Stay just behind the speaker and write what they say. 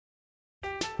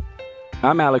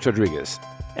I'm Alex Rodriguez.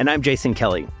 And I'm Jason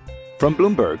Kelly. From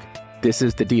Bloomberg, this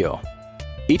is The Deal.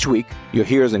 Each week, you'll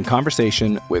hear us in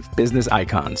conversation with business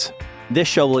icons. This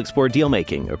show will explore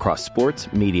deal-making across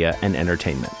sports, media, and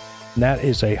entertainment. That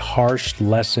is a harsh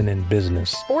lesson in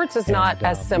business. Sports is not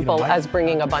as simple as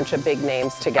bringing a bunch of big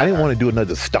names together. I didn't want to do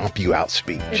another stomp you out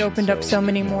speech. It opened up so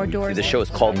many more doors. The show is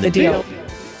called The Deal.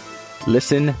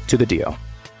 Listen to The Deal.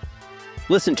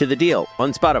 Listen to The Deal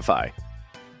on Spotify.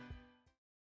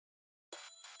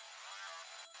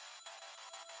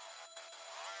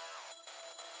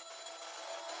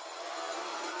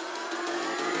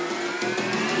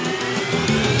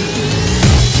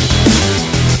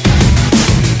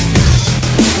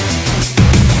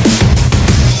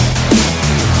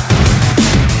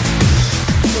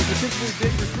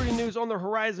 On the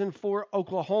horizon for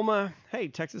Oklahoma. Hey,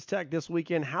 Texas Tech this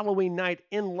weekend, Halloween night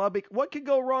in Lubbock. What could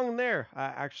go wrong there?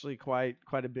 Actually, quite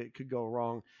a bit could go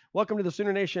wrong. Welcome to the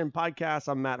Sooner Nation podcast.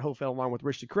 I'm Matt Hofeld along with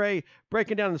Rich DeCray,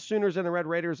 breaking down the Sooners and the Red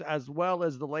Raiders, as well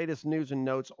as the latest news and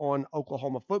notes on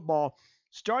Oklahoma football.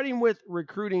 Starting with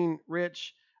recruiting,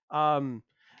 Rich,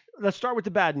 let's start with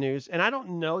the bad news. And I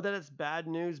don't know that it's bad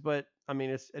news, but I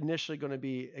mean, it's initially going to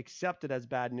be accepted as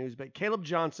bad news. But Caleb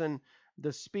Johnson,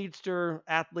 the speedster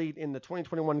athlete in the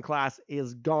 2021 class,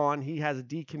 is gone. He has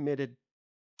decommitted.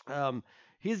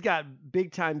 He's got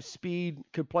big-time speed,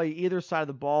 could play either side of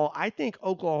the ball. I think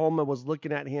Oklahoma was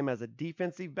looking at him as a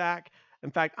defensive back.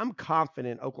 In fact, I'm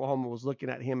confident Oklahoma was looking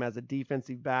at him as a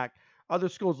defensive back. Other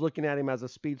schools looking at him as a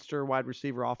speedster, wide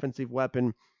receiver, offensive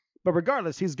weapon. But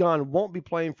regardless, he's gone, won't be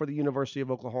playing for the University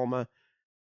of Oklahoma.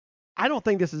 I don't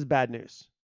think this is bad news.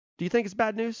 Do you think it's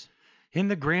bad news? In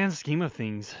the grand scheme of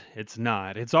things, it's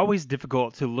not. It's always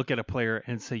difficult to look at a player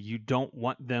and say you don't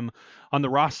want them on the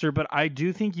roster, but I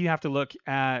do think you have to look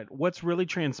at what's really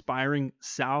transpiring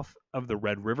south of the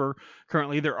Red River.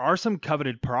 Currently, there are some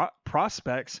coveted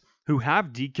prospects who have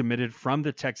decommitted from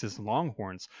the Texas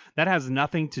Longhorns. That has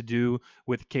nothing to do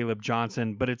with Caleb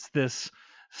Johnson, but it's this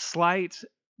slight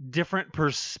different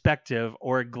perspective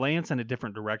or a glance in a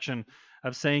different direction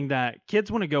of saying that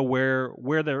kids want to go where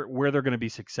they're going to be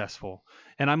successful.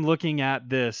 And I'm looking at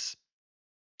this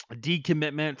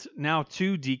decommitment, now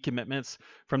 2 decommitments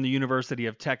from the University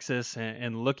of Texas,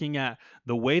 and looking at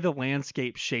the way the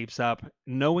landscape shapes up,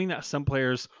 knowing that some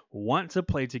players want to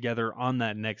play together on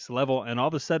that next level, and all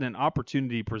of a sudden an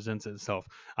opportunity presents itself.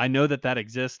 I know that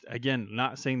exists. Again,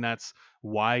 not saying that's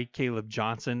why Caleb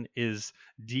Johnson is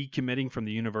decommitting from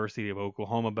the University of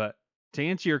Oklahoma, but to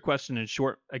answer your question in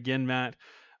short, again, Matt,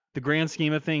 the grand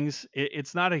scheme of things,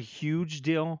 it's not a huge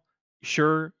deal.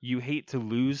 Sure, you hate to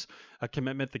lose a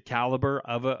commitment the caliber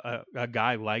of a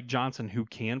guy like Johnson who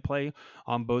can play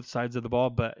on both sides of the ball,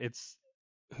 but it's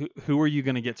who are you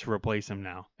going to get to replace him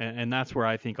now? And that's where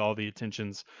I think all the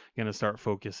attention's going to start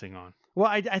focusing on. Well,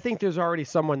 I think there's already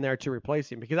someone there to replace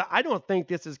him, because I don't think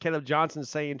this is Caleb Johnson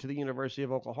saying to the University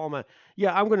of Oklahoma,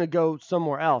 yeah, I'm going to go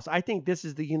somewhere else. I think this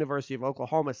is the University of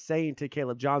Oklahoma saying to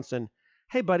Caleb Johnson,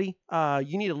 hey, buddy,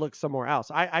 you need to look somewhere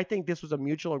else. I think this was a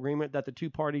mutual agreement that the two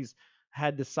parties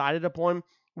had decided upon.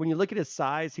 When you look at his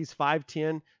size, he's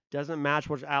 5'10", doesn't match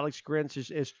what Alex Grinch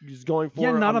is going for.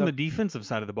 Yeah, not on the defensive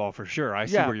side of the ball for sure. I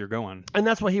see where you're going. And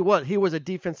that's what he was. He was a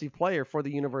defensive player for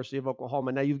the University of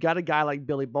Oklahoma. Now, you've got a guy like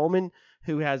Billy Bowman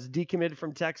who has decommitted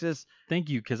from Texas. Thank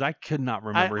you, because I could not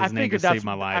remember his name to save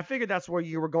my life. I figured that's where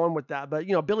you were going with that. But,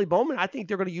 Billy Bowman, I think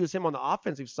they're going to use him on the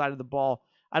offensive side of the ball.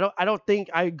 I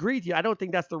agree with you. I don't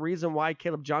think that's the reason why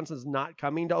Caleb Johnson's not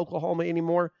coming to Oklahoma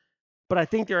anymore. But I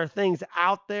think there are things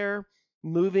out there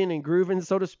moving and grooving,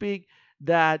 so to speak,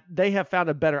 that they have found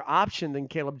a better option than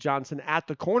Caleb Johnson at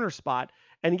the corner spot.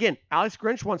 And again, Alex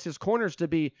Grinch wants his corners to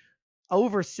be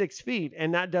over 6 feet,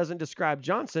 and that doesn't describe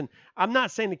Johnson. I'm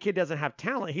not saying the kid doesn't have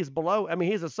talent. He's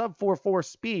he's a sub 4.4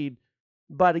 speed.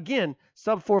 But again,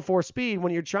 sub 4.4 speed,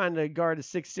 when you're trying to guard a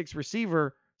 6'6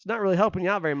 receiver, it's not really helping you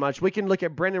out very much. We can look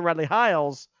at Brendan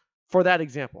Radley-Hiles for that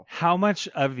example. How much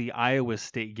of the Iowa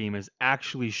State game is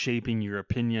actually shaping your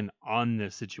opinion on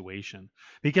this situation?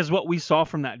 Because what we saw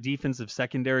from that defensive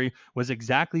secondary was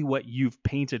exactly what you've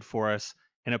painted for us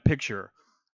in a picture.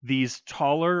 These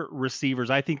taller receivers,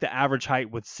 I think the average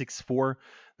height was 6'4",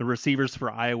 the receivers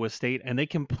for Iowa State, and they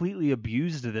completely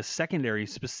abused this secondary,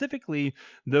 specifically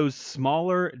those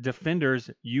smaller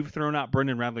defenders. You've thrown out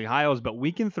Brendan Radley-Hiles, but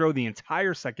we can throw the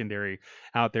entire secondary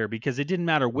out there because it didn't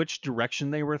matter which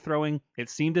direction they were throwing. It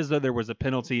seemed as though there was a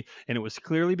penalty, and it was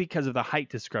clearly because of the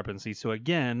height discrepancy. So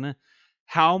again,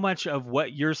 how much of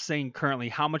what you're saying currently,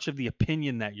 how much of the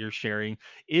opinion that you're sharing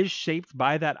is shaped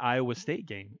by that Iowa State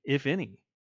game, if any?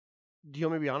 Do you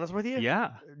want me to be honest with you?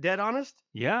 Yeah. Dead honest?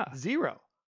 Yeah. Zero.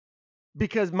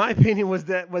 because my opinion was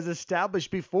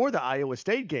established before the Iowa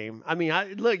State game. I mean,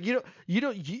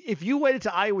 if you waited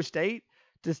to Iowa State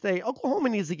to say Oklahoma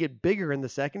needs to get bigger in the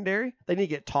secondary, they need to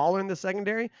get taller in the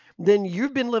secondary, then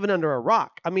you've been living under a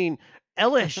rock. I mean,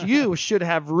 LSU should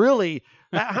have really.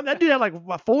 That dude had like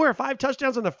 4 or 5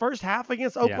 touchdowns in the first half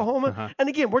against Oklahoma. Yeah, And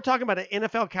again, we're talking about an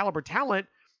NFL caliber talent.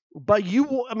 But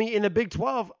in the Big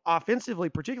 12, offensively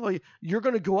particularly, you're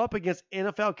going to go up against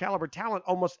NFL caliber talent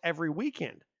almost every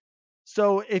weekend.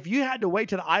 So if you had to wait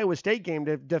to the Iowa State game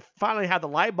to finally have the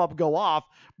light bulb go off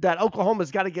that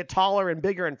Oklahoma's got to get taller and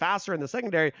bigger and faster in the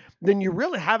secondary, then you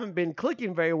really haven't been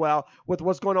clicking very well with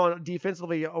what's going on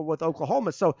defensively with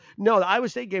Oklahoma. So no, the Iowa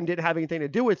State game didn't have anything to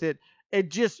do with it.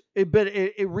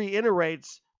 It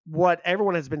reiterates what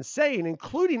everyone has been saying,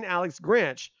 including Alex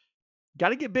Grinch. Got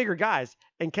to get bigger guys,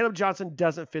 and Caleb Johnson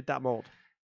doesn't fit that mold.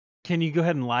 Can you go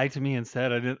ahead and lie to me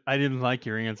instead? I didn't like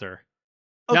your answer.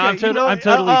 Okay, no, I'm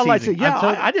totally teasing.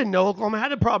 I didn't know Oklahoma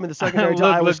had a problem in the secondary to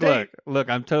Iowa State. Look,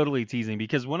 I'm totally teasing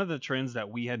because one of the trends that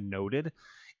we had noted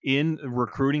in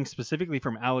recruiting, specifically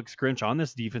from Alex Grinch on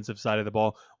this defensive side of the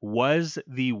ball, was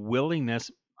the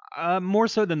willingness. More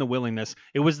so than the willingness,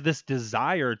 it was this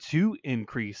desire to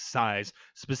increase size,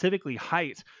 specifically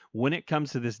height, when it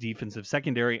comes to this defensive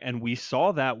secondary. And we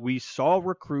saw that. We saw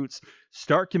recruits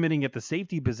start committing at the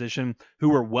safety position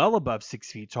who were well above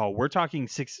 6 feet tall. We're talking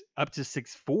up to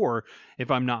 6'4",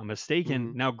 if I'm not mistaken.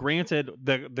 Mm-hmm. Now, granted,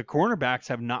 the cornerbacks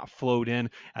have not flowed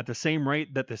in at the same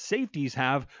rate that the safeties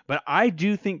have, but I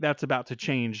do think that's about to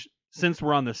change since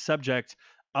we're on the subject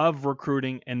of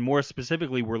recruiting, and more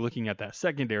specifically, we're looking at that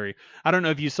secondary. I don't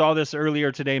know if you saw this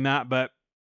earlier today, Matt, but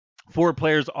 4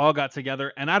 players all got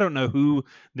together, and I don't know who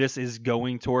this is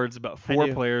going towards, but 4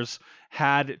 players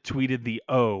had tweeted the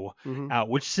O out,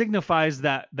 which signifies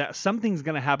that something's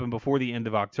going to happen before the end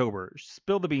of October.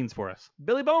 Spill the beans for us.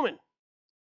 Billy Bowman.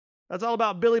 That's all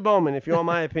about Billy Bowman, if you want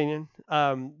my opinion.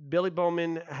 Billy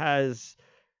Bowman's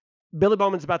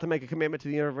about to make a commitment to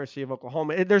the University of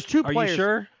Oklahoma. There's 2 players. Are you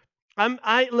sure?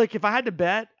 Look, if I had to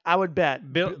bet, I would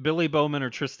bet Billy Bowman or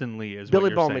Tristan Lee is Billy what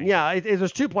you're Bowman. saying. Yeah,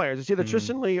 there's 2 players. It's either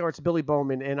Tristan Lee or it's Billy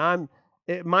Bowman, and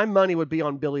my money would be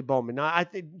on Billy Bowman. Now, I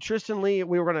think Tristan Lee,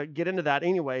 we were going to get into that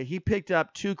anyway. He picked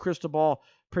up 2 crystal ball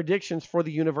predictions for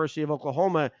the University of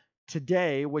Oklahoma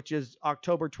today, which is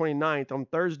October 29th on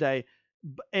Thursday.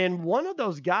 And one of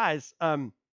those guys,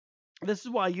 this is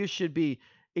why you should be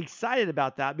excited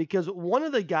about that, because one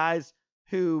of the guys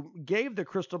who gave the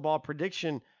crystal ball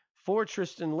prediction for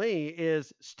Tristan Lee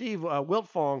is Steve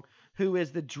Wiltfong, who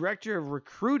is the director of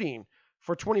recruiting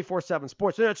for 24/7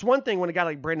 Sports. And it's one thing when a guy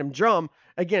like Brandon Drum,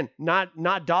 again, not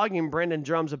dogging Brandon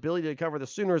Drum's ability to cover the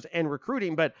Sooners and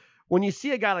recruiting, but when you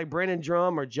see a guy like Brandon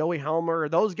Drum or Joey Helmer or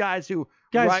those guys who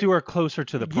are closer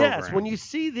to the program. Yes, when you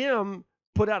see them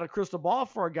put out a crystal ball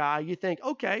for a guy, you think,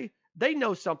 okay, they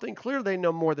know something. Clearly, they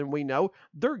know more than we know.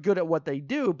 They're good at what they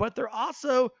do, but they're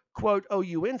also, quote,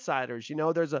 OU insiders.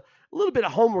 There's a little bit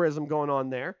of homerism going on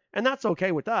there, and that's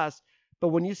okay with us. But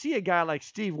when you see a guy like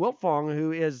Steve Wiltfong,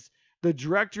 who is the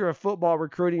director of football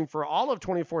recruiting for all of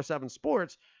 24/7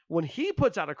 Sports, when he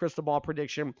puts out a crystal ball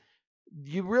prediction,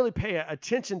 you really pay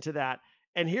attention to that.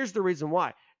 And here's the reason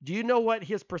why. Do you know what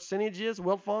his percentage is,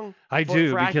 Wiltfong? I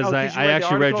do, because I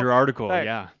actually read your article. Right.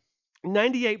 Yeah.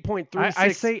 98.36.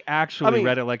 I say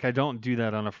read it, like I don't do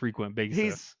that on a frequent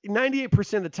basis. He's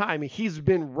 98% of the time he's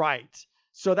been right.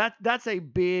 So that's a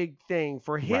big thing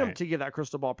for him to give that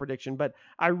crystal ball prediction. But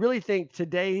I really think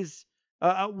today's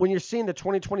when you're seeing the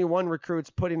 2021 recruits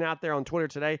putting out there on Twitter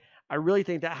today, I really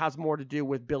think that has more to do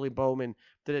with Billy Bowman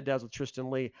than it does with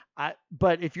Tristan Lee.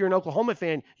 But if you're an Oklahoma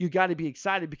fan, you got to be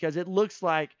excited because it looks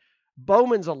like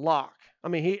Bowman's a lock. I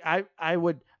mean, I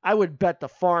would bet the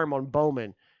farm on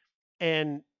Bowman.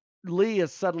 And Lee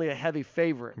is suddenly a heavy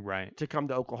favorite to come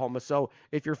to Oklahoma. So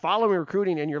if you're following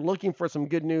recruiting and you're looking for some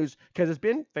good news, because it's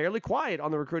been fairly quiet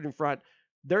on the recruiting front,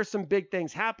 there's some big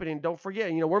things happening. Don't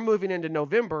forget, we're moving into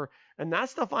November, and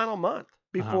that's the final month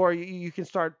before you can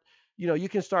start, you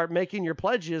can start making your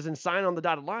pledges and sign on the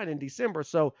dotted line in December.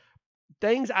 So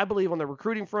things, I believe, on the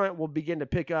recruiting front will begin to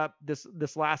pick up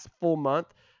this last full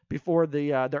month before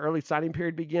the early signing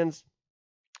period begins.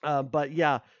 But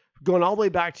yeah. Going all the way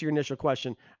back to your initial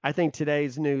question, I think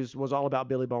today's news was all about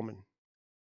Billy Bowman.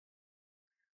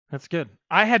 That's good.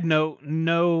 I had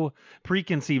no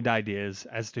preconceived ideas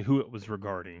as to who it was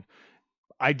regarding.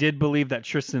 I did believe that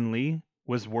Tristan Lee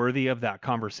was worthy of that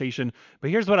conversation.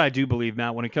 But here's what I do believe,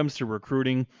 Matt, when it comes to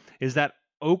recruiting, is that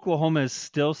Oklahoma is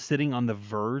still sitting on the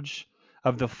verge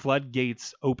of the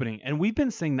floodgates opening. And we've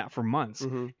been saying that for months.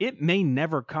 It may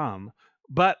never come.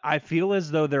 But I feel as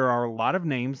though there are a lot of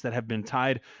names that have been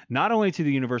tied not only to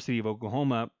the University of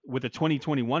Oklahoma with the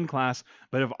 2021 class,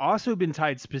 but have also been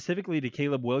tied specifically to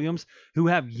Caleb Williams, who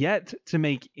have yet to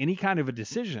make any kind of a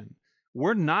decision.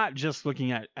 We're not just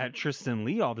looking at Tristan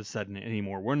Lee all of a sudden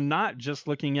anymore. We're not just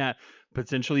looking at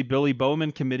potentially Billy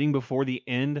Bowman committing before the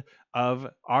end of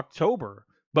October,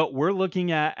 but we're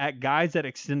looking at guys that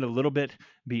extend a little bit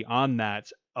beyond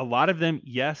that. A lot of them,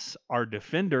 yes, are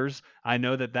defenders. I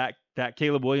know that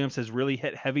Caleb Williams has really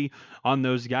hit heavy on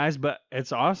those guys, but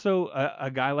it's also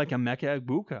a guy like Emeka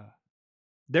Egbuka.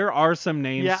 There are some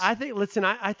names. Yeah, I think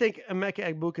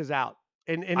Emeka Egbuka's out.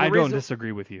 And I don't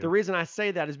disagree with you. The reason I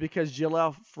say that is because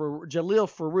Jalil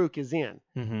Farouk is in.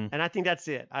 Mm-hmm. And I think that's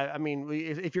it. I mean,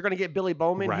 if you're going to get Billy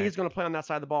Bowman, right, he's going to play on that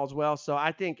side of the ball as well. So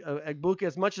I think Egbuka,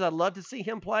 as much as I'd love to see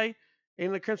him play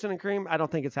in the Crimson and Cream, I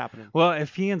don't think it's happening. Well,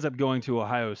 if he ends up going to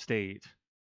Ohio State,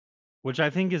 which I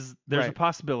think there's a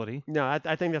possibility. No,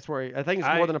 I think that's where I think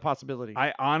it's more than a possibility.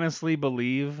 I honestly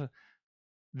believe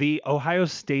the Ohio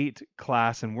State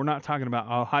class, and we're not talking about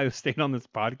Ohio State on this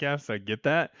podcast, I get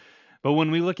that. But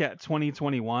when we look at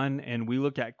 2021 and we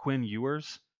look at Quinn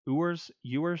Ewers,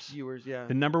 yeah,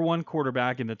 the number one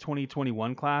quarterback in the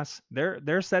 2021 class,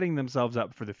 they're setting themselves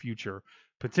up for the future,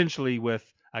 potentially with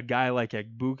a guy like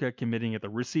Egbuka committing at the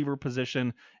receiver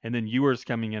position, and then Ewers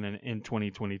coming in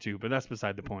 2022. But that's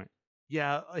beside the point.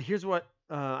 Yeah, here's what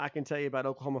I can tell you about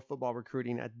Oklahoma football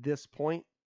recruiting at this point.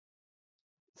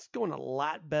 It's going a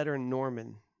lot better in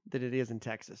Norman than it is in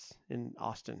Texas, in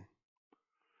Austin,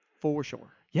 for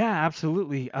sure. Yeah,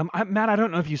 absolutely. Matt, I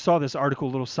don't know if you saw this article,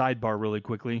 a little sidebar really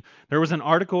quickly. There was an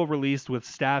article released with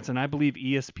stats, and I believe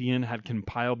ESPN had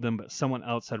compiled them, but someone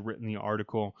else had written the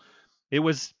article. It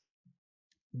was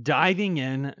diving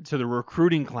in to the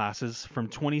recruiting classes from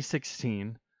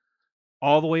 2016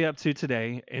 all the way up to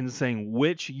today and saying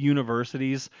which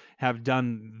universities have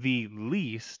done the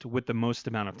least with the most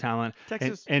amount of talent.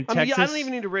 Texas. And I Texas, don't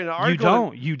even need to read an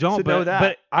article. You don't.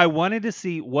 But I wanted to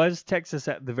see, was Texas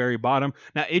at the very bottom?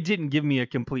 Now, it didn't give me a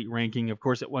complete ranking. Of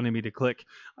course, it wanted me to click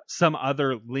some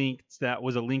other link that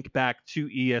was a link back to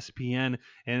ESPN,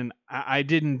 and I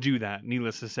didn't do that,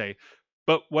 needless to say.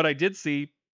 But what I did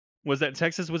see was that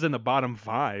Texas was in the bottom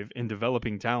 5 in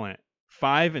developing talent.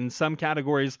 5 in some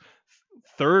categories,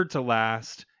 third to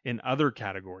last in other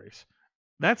categories.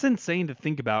 That's insane to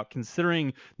think about,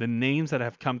 considering the names that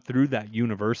have come through that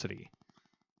university.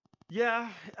 Yeah,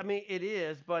 I mean it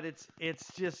is, but it's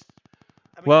just.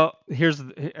 I mean, well,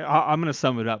 I'm going to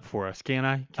sum it up for us. Can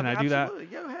I? Can I do that? Absolutely.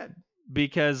 Go ahead.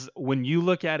 Because when you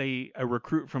look at a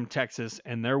recruit from Texas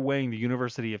and they're weighing the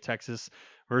University of Texas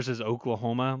versus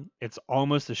Oklahoma, it's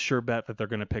almost a sure bet that they're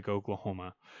going to pick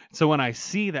Oklahoma. So when I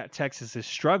see that Texas is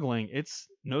struggling, it's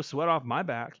no sweat off my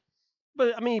back.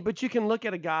 But you can look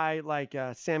at a guy like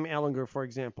Sam Ehlinger, for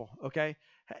example. Okay,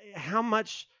 how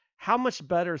much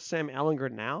better is Sam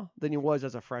Ehlinger now than he was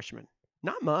as a freshman?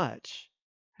 Not much.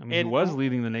 I mean, he was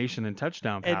leading the nation in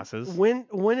touchdown passes. If you played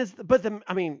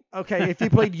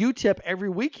UTEP every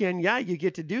weekend, yeah, you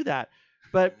get to do that.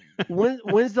 But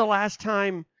when's the last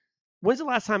time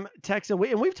Texas,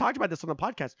 and we've talked about this on the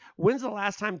podcast, when's the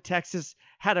last time Texas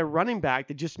had a running back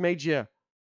that just made you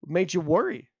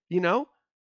worry? You know,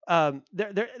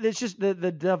 it's just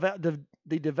the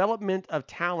development of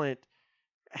talent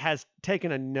has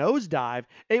taken a nosedive.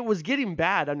 It was getting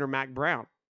bad under Mac Brown.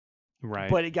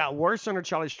 Right. But it got worse under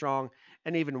Charlie Strong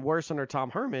and even worse under Tom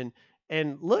Herman.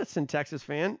 And listen, Texas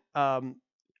fan, Urban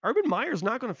Meyer's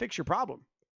not going to fix your problem.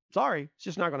 Sorry, it's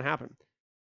just not going to happen.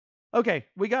 Okay,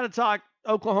 we got to talk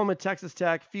Oklahoma, Texas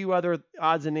Tech, few other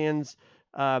odds and ends.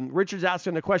 Richard's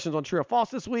asking the questions on true or false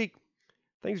this week.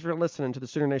 Thanks for listening to the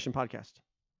Sooner Nation podcast.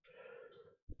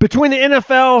 Between the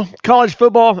NFL, college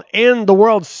football, and the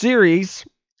World Series,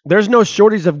 there's no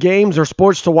shortage of games or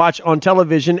sports to watch on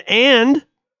television, and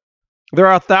there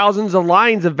are thousands of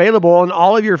lines available on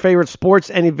all of your favorite sports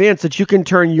and events that you can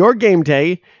turn your game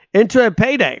day into a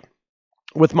payday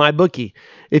with MyBookie.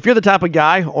 If you're the type of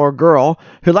guy or girl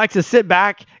who likes to sit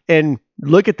back and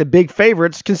look at the big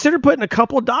favorites, consider putting a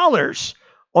couple dollars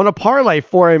on a parlay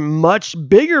for a much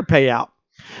bigger payout.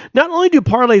 Not only do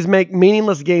parlays make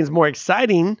meaningless games more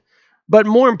exciting, but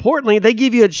more importantly, they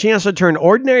give you a chance to turn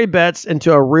ordinary bets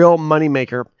into a real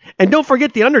moneymaker. And don't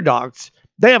forget the underdogs.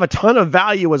 They have a ton of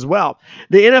value as well.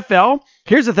 The NFL,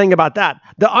 here's the thing about that.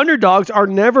 The underdogs are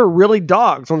never really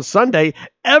dogs. On Sunday,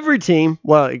 every team,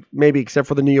 well, maybe except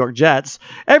for the New York Jets,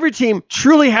 every team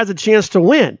truly has a chance to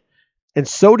win. And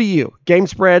so do you. Game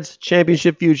spreads,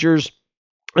 championship futures,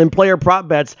 and player prop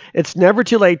bets. It's never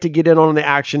too late to get in on the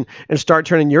action and start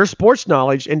turning your sports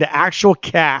knowledge into actual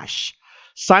cash.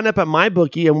 Sign up at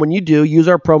MyBookie, and when you do, use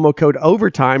our promo code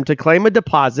OVERTIME to claim a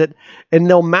deposit, and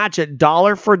they'll match it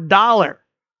dollar for dollar,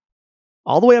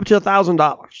 all the way up to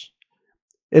 $1,000.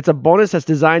 It's a bonus that's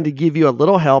designed to give you a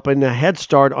little help and a head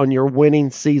start on your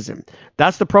winning season.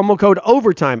 That's the promo code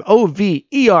OVERTIME,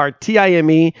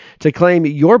 OVERTIME, to claim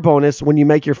your bonus when you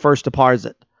make your first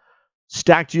deposit.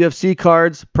 Stacked UFC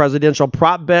cards, presidential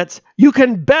prop bets. You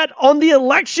can bet on the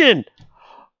election.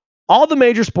 All the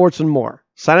major sports and more.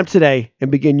 Sign up today and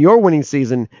begin your winning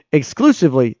season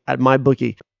exclusively at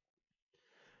MyBookie.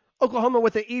 Oklahoma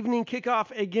with the evening kickoff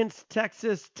against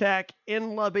Texas Tech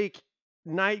in Lubbock.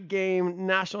 Night game,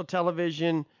 national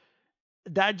television.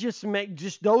 That just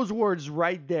those words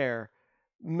right there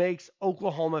makes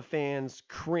Oklahoma fans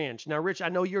cringe. Now, Rich, I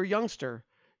know you're a youngster.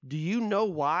 Do you know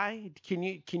why? Can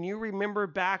you remember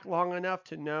back long enough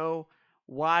to know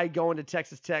why going to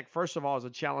Texas Tech, first of all, is a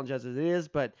challenge as it is,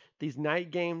 but these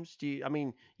night games, you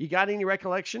got any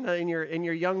recollection in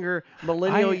your younger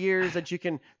millennial years that you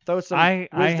can throw some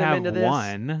wisdom into this?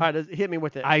 One. All right, hit me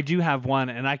with it. I do have one,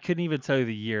 and I couldn't even tell you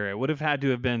the year. It would have had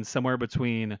to have been somewhere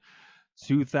between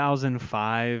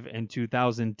 2005 and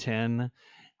 2010,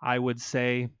 I would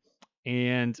say.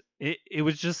 And it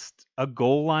was just a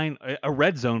goal line, a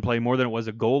red zone play more than it was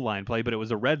a goal line play, but it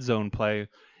was a red zone play,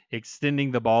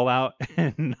 extending the ball out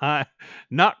and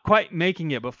not quite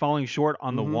making it, but falling short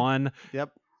on the one.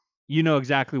 Yep. You know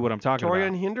exactly what I'm talking Torian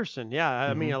about. Henderson. Yeah.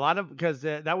 I mean, a lot of, because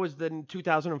that was the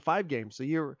 2005 game. So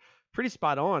you're pretty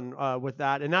spot on with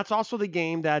that. And that's also the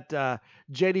game that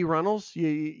J.D. Runnels,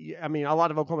 I mean, a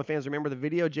lot of Oklahoma fans remember the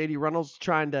video, J.D. Runnels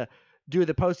trying to do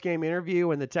the post-game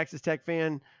interview and the Texas Tech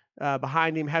fan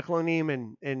behind him, heckling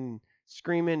him and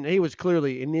screaming. He was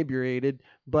clearly inebriated,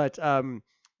 but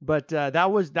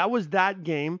that was that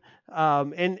game.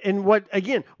 And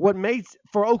what makes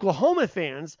for Oklahoma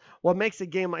fans, what makes a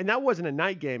game, and that wasn't a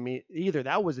night game either.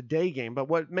 That was a day game. But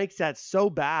what makes that so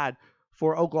bad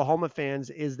for Oklahoma fans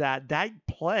is that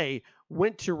play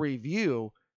went to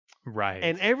review. Right.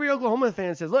 And every Oklahoma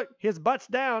fan says, look, his butt's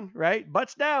down, right?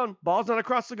 Butt's down. Ball's not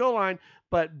across the goal line,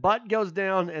 but butt goes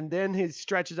down, and then he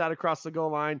stretches out across the goal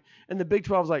line. And the Big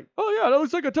 12's like, oh, yeah, that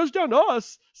looks like a touchdown to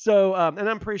us. So, and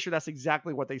I'm pretty sure that's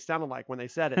exactly what they sounded like when they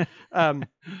said it.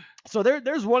 So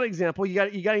there's one example. You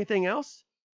got anything else?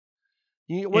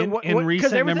 In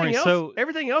recent memory, so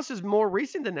everything else is more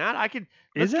recent than that.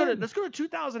 Let's go to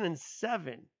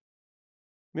 2007.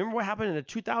 Remember what happened in the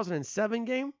 2007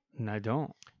 game? I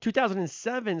don't.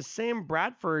 2007, Sam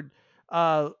Bradford,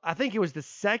 I think it was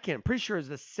pretty sure it was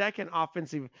the second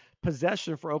offensive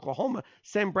possession for Oklahoma.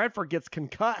 Sam Bradford gets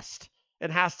concussed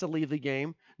and has to leave the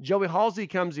game. Joey Halsey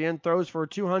comes in, throws for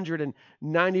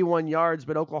 291 yards,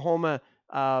 but Oklahoma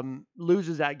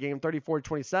loses that game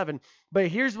 34-27. But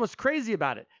here's what's crazy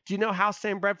about it. Do you know how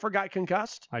Sam Bradford got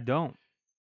concussed? I don't.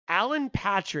 Alan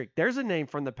Patrick, there's a name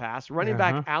from the past. Running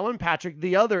back Alan Patrick,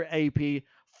 the other AP,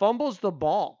 fumbles the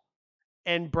ball.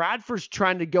 And Bradford's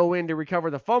trying to go in to recover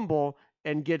the fumble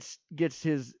and gets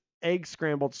his egg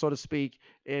scrambled, so to speak.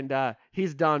 And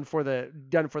he's done for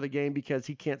the game because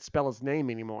he can't spell his name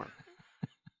anymore.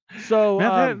 So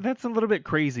that's a little bit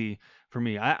crazy for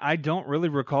me. I don't really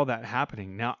recall that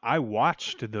happening. Now, I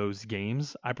watched those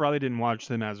games. I probably didn't watch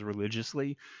them as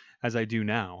religiously as I do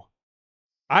now.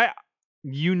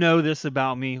 You know this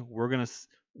about me. We're going to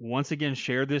once again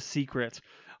share this secret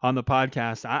on the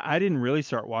podcast. I didn't really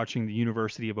start watching the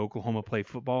University of Oklahoma play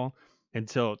football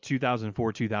until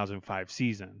 2004-2005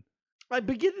 season.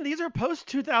 These are post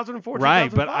 2004.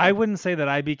 Right, but I wouldn't say that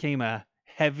I became a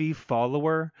heavy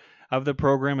follower of the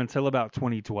program until about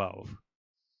 2012.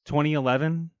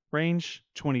 2011 range,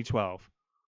 2012.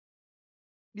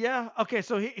 Yeah. Okay.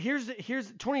 So here's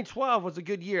 2012 was a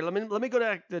good year. Let me go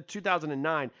back to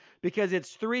 2009 because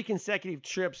it's 3 consecutive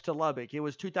trips to Lubbock. It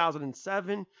was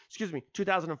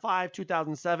 2005,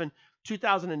 2007,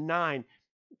 2009.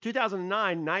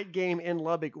 2009 night game in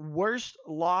Lubbock, worst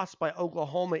loss by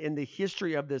Oklahoma in the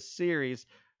history of this series.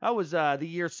 That was the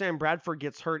year Sam Bradford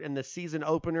gets hurt in the season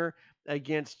opener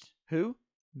against who?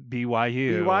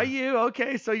 BYU.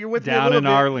 Okay, so you're with down me a in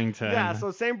bit. Arlington. Yeah,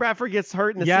 so Sam Bradford gets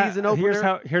hurt in the season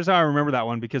opener. Here's how I remember that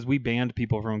one, because we banned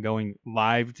people from going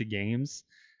live to games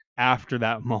after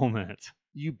that moment.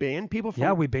 You banned people from?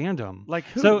 Yeah, we banned them. Like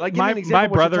who? So like, my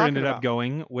brother ended up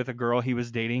going with a girl he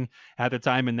was dating at the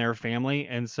time in their family,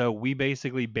 and so we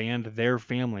basically banned their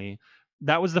family.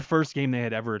 That was the first game they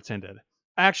had ever attended.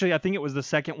 Actually, I think it was the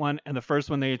second one, and the first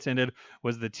one they attended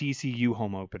was the TCU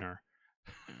home opener.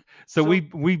 So we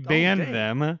banned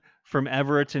them from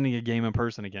ever attending a game in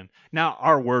person again. Now,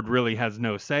 our word really has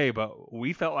no say, but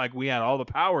we felt like we had all the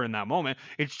power in that moment.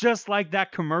 It's just like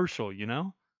that commercial, you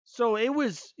know? So it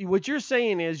was what you're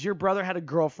saying is your brother had a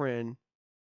girlfriend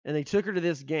and they took her to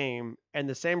this game and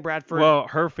the Sam Bradford. Well,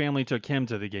 her family took him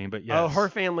to the game, but yes. Oh, her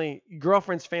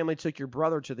girlfriend's family took your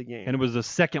brother to the game. And it was the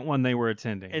second one they were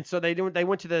attending. And so they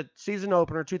went to the season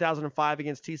opener 2005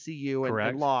 against TCU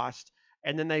and lost.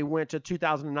 And then they went to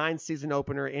 2009 season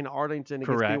opener in Arlington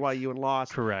against BYU and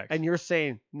lost. Correct. And you're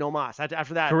saying no mas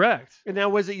after that. Correct. And now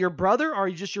was it your brother or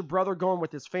just your brother going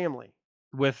with his family?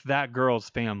 With that girl's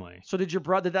family. So did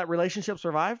that relationship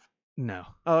survive? No.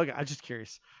 Oh, okay. I'm just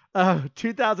curious.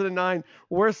 2009,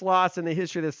 worst loss in the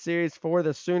history of this series for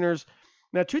the Sooners.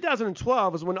 Now,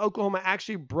 2012 was when Oklahoma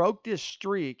actually broke this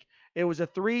streak. It was a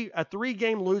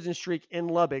three-game losing streak in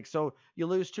Lubbock. So you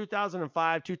lose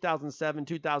 2005, 2007,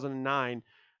 2009.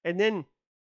 And then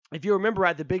if you remember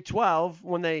at the Big 12,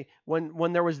 when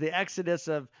there was the exodus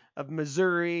of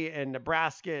Missouri and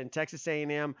Nebraska and Texas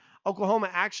A&M, Oklahoma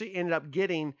actually ended up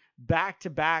getting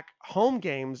back-to-back home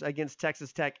games against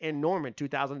Texas Tech and Norman,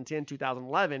 2010,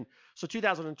 2011. So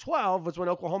 2012 was when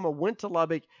Oklahoma went to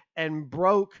Lubbock and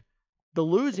broke the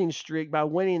losing streak by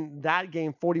winning that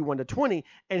game 41-20.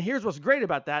 And here's what's great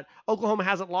about that. Oklahoma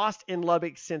hasn't lost in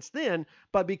Lubbock since then,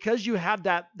 but because you have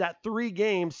that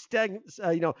 3-game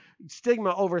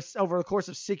stigma over the course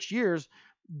of 6 years,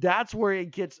 that's where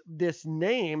it gets this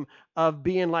name of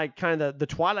being like kind of the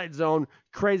Twilight Zone.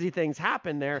 Crazy things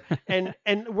happen there. And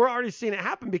we're already seeing it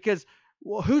happen because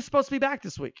who's supposed to be back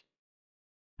this week?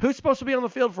 Who's supposed to be on the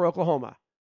field for Oklahoma?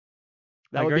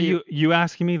 Are you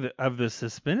asking me of the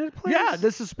suspended players? Yeah,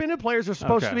 the suspended players are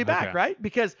supposed to be back, right?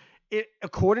 Because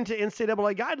according to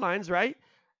NCAA guidelines, right,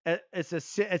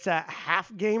 it's a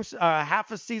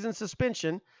half a season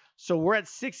suspension. So we're at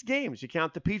 6 games. You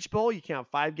count the Peach Bowl, you count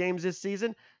 5 games this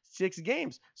season, 6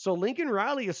 games. So Lincoln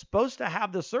Riley is supposed to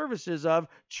have the services of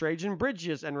Trajan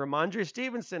Bridges and Ramondre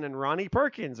Stevenson and Ronnie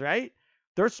Perkins, right?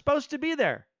 They're supposed to be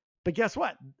there. But guess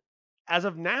what? As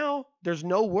of now, there's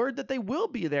no word that they will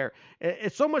be there.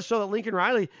 It's so much so that Lincoln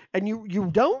Riley, and you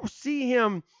don't see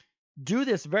him do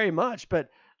this very much, but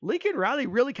Lincoln Riley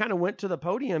really kind of went to the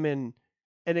podium and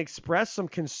expressed some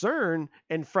concern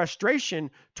and frustration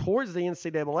towards the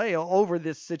NCAA over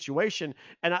this situation.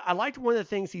 And I liked one of the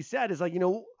things he said is like,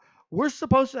 we're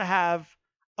supposed to have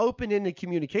open-ended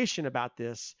communication about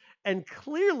this. And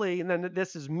clearly, and then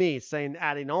this is me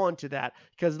adding on to that,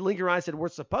 because Lincoln Riley said we're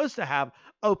supposed to have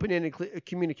open-ended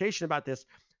communication about this.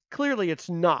 Clearly, it's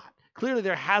not. Clearly,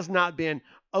 there has not been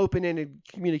open-ended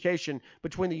communication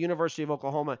between the University of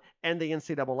Oklahoma and the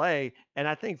NCAA. And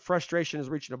I think frustration is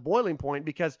reaching a boiling point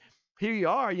because here you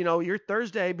are, you're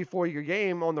Thursday before your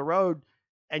game on the road,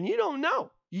 and you don't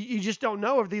know. You just don't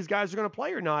know if these guys are going to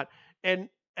play or not. And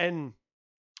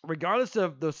regardless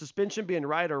of the suspension being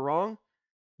right or wrong,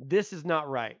 this is not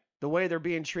right. The way they're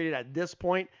being treated at this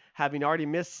point, having already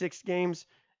missed 6 games,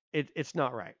 it's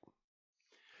not right.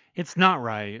 It's not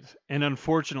right. And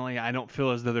unfortunately, I don't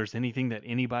feel as though there's anything that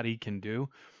anybody can do.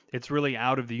 It's really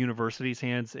out of the university's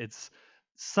hands. It's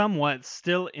somewhat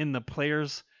still in the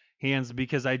players' hands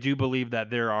because I do believe that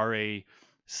there are a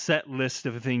set list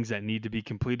of things that need to be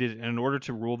completed in order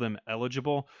to rule them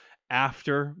eligible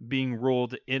after being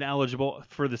ruled ineligible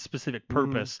for the specific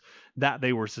purpose that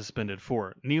they were suspended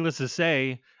for. Needless to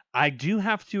say, I do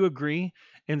have to agree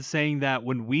in saying that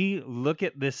when we look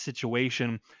at this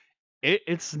situation,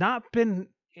 it's not been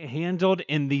handled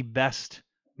in the best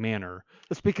manner.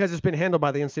 It's because it's been handled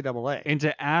by the NCAA. And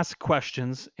to ask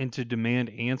questions and to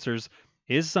demand answers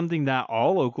is something that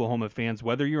all Oklahoma fans,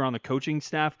 whether you're on the coaching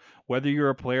staff, whether you're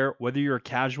a player, whether you're a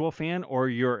casual fan, or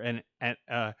you're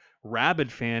a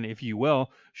rabid fan, if you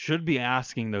will, should be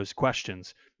asking those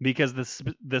questions because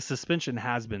the suspension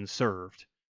has been served.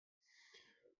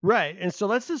 Right. And so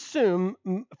let's assume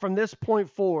from this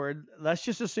point forward, let's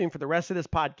just assume for the rest of this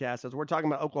podcast, as we're talking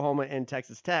about Oklahoma and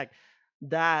Texas Tech,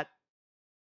 that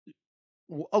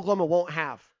Oklahoma won't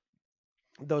have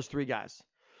those 3 guys.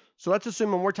 So let's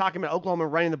assume when we're talking about Oklahoma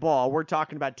running the ball, we're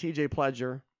talking about TJ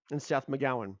Pledger and Seth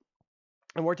McGowan.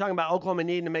 And we're talking about Oklahoma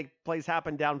needing to make plays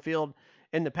happen downfield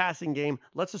in the passing game.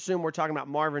 Let's assume we're talking about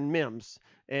Marvin Mims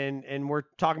and we're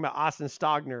talking about Austin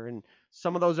Stogner and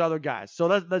some of those other guys. So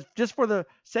let's just for the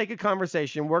sake of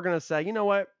conversation, we're going to say, you know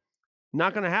what?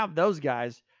 Not going to have those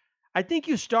guys. I think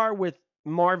you start with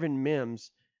Marvin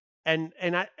Mims, and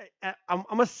I'm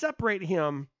going to separate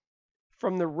him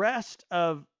from the rest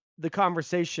of the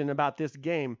conversation about this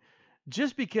game,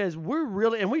 just because we're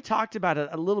really, and we talked about it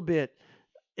a little bit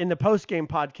in the post-game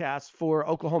podcast for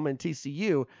Oklahoma and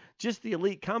TCU, just the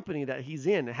elite company that he's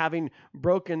in, having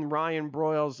broken Ryan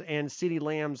Broyles and CeeDee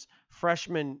Lamb's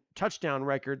freshman touchdown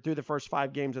record through the first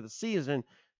 5 games of the season.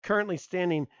 currently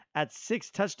standing at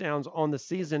 6 touchdowns on the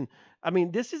season. I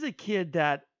mean, this is a kid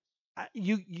that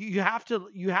you have to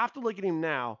look at him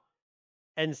now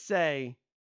and say,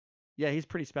 yeah, he's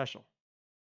pretty special.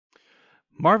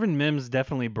 Marvin Mims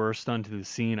definitely burst onto the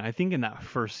scene, I think, in that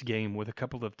first game with a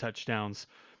couple of touchdowns,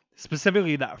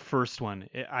 specifically that first one.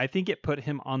 I think it put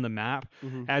him on the map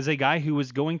as a guy who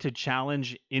was going to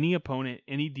challenge any opponent,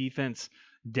 any defense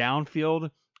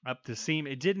downfield, up the seam.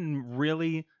 It didn't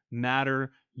really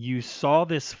matter. You saw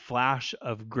this flash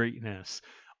of greatness.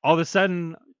 All of a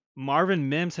sudden, Marvin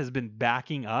Mims has been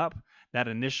backing up that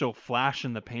initial flash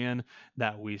in the pan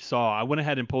that we saw. I went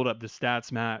ahead and pulled up the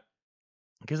stats, Matt,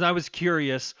 because I was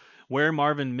curious where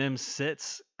Marvin Mims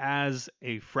sits as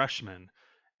a freshman,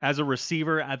 as a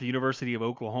receiver at the University of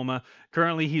Oklahoma.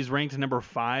 Currently, he's ranked number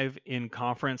 5 in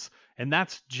conference, and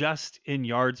that's just in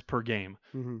yards per game.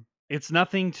 It's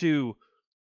nothing to,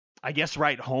 I guess,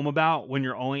 write home about when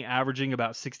you're only averaging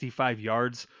about 65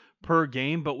 yards per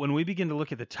game. But when we begin to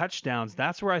look at the touchdowns,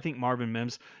 that's where I think Marvin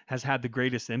Mims has had the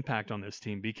greatest impact on this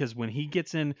team, because when he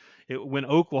gets in, when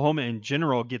Oklahoma in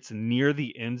general gets near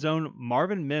the end zone,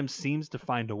 Marvin Mims seems to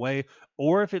find a way.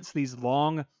 Or if it's these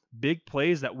long, big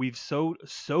plays that we've so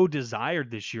desired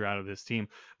this year out of this team,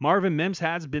 Marvin Mims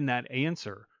has been that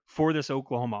answer for this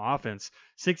Oklahoma offense.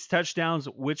 6 touchdowns,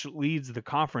 which leads the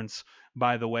conference,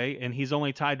 by the way, and he's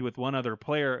only tied with one other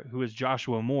player, who is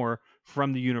Joshua Moore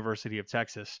from the University of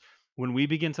Texas. When we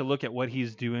begin to look at what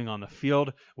he's doing on the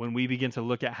field, when we begin to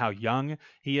look at how young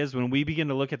he is, when we begin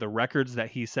to look at the records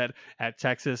that he set at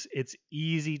Texas, it's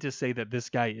easy to say that this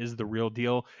guy is the real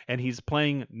deal, and he's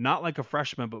playing not like a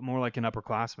freshman, but more like an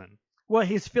upperclassman. Well,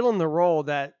 he's filling the role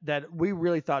that we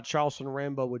really thought Charleston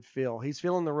Rambo would fill. He's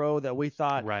filling the role that we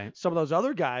thought some of those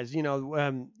other guys,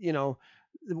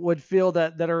 would feel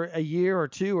that are a year or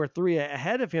 2 or 3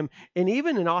 ahead of him. And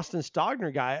even an Austin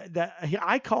Stogner guy that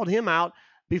I called him out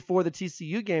before the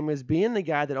TCU game as being the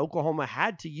guy that Oklahoma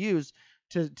had to use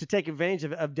to take advantage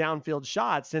of downfield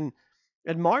shots. And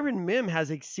Marvin Mims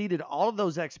has exceeded all of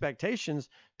those expectations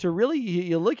to really,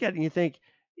 you look at it and you think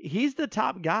he's the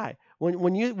top guy.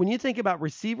 When you think about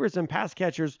receivers and pass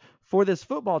catchers for this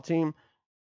football team,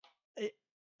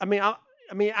 I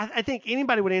think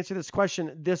anybody would answer this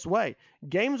question this way.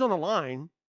 Game's on the line.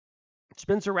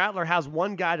 Spencer Rattler has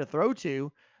one guy to throw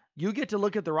to. You get to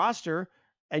look at the roster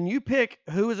and you pick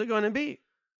who is it going to be.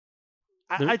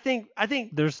 I think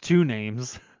there's 2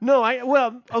 names. No,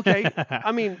 okay.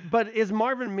 But is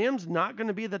Marvin Mims not going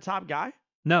to be the top guy?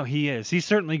 No, he is. He's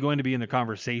certainly going to be in the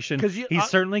conversation. He's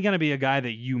certainly going to be a guy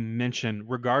that you mentioned,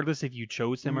 regardless if you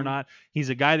chose him or not. He's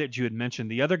a guy that you had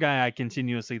mentioned. The other guy I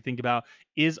continuously think about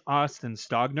is Austin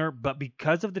Stogner, but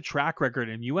because of the track record,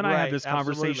 and you and I had this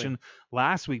conversation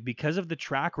last week, because of the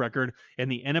track record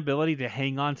and the inability to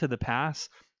hang on to the pass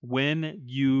when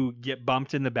you get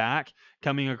bumped in the back,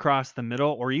 coming across the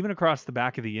middle, or even across the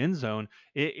back of the end zone,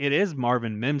 it is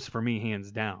Marvin Mims for me,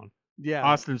 hands down. Yeah.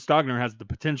 Austin Stogner has the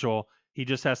potential. He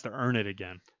just has to earn it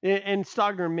again. And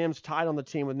Stogner and Mims tied on the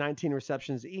team with 19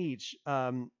 receptions each.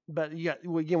 But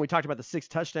we talked about the 6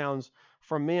 touchdowns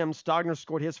from Mims. Stogner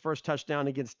scored his first touchdown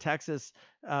against Texas,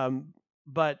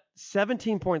 but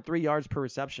 17.3 yards per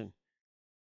reception.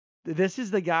 This is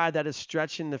the guy that is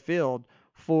stretching the field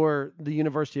for the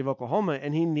University of Oklahoma,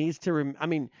 and he needs to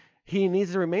remain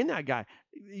that guy.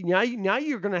 Now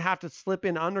you're going to have to slip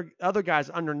in other guys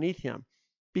underneath him,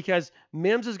 because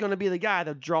Mims is going to be the guy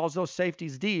that draws those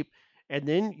safeties deep, and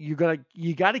then you got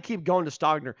to keep going to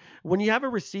Stogner. When you have a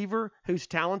receiver who's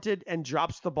talented and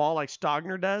drops the ball like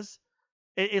Stogner does,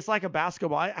 it's like a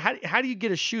basketball. How do you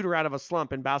get a shooter out of a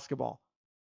slump in basketball?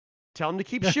 Tell him to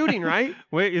keep shooting, right?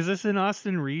 Wait, is this an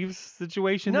Austin Reeves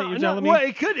situation that you're telling me? Well,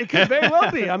 it could very well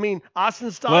be. I mean, Austin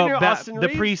Stogner, Austin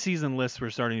Reeves. The preseason lists were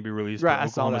starting to be released for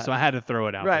Oklahoma, so I had to throw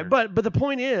it out there. Right, but the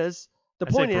point is,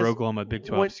 for Oklahoma, Big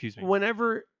 12, excuse me.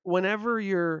 Whenever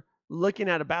you're looking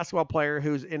at a basketball player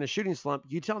who's in a shooting slump,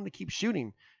 you tell him to keep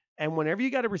shooting. And whenever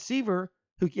you got a receiver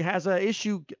who has an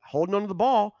issue holding onto the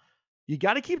ball, you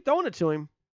got to keep throwing it to him.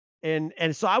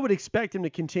 And so I would expect him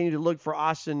to continue to look for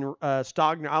Austin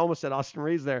Stogner. I almost said Austin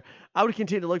Reeves there. I would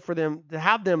continue to look for them, to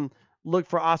have them look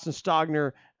for Austin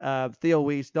Stogner, Theo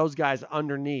Weiss, those guys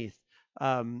underneath,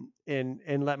 and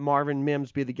let Marvin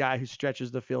Mims be the guy who stretches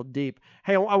the field deep.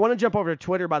 Hey, I want to jump over to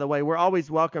Twitter, by the way. We're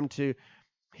always welcome to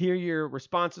hear your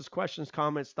responses, questions,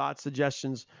 comments, thoughts,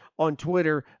 suggestions on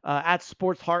Twitter. At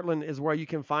Sports Heartland is where you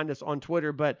can find us on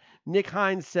Twitter. But Nick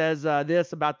Hines says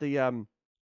this about the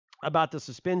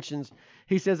suspensions.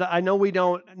 He says, I know we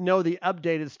don't know the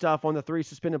updated stuff on the 3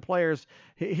 suspended players.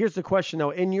 Here's the question, though.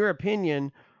 In your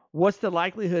opinion, what's the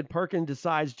likelihood Perkins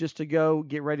decides just to go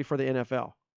get ready for the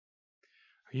NFL?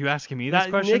 Are you asking me this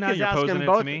question Nick now? is You're asking posing it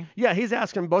both. to me? Yeah, he's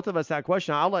asking both of us that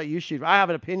question. I'll let you shoot. I have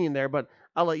an opinion there, but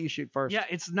I'll let you shoot first. Yeah,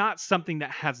 it's not something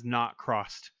that has not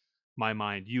crossed my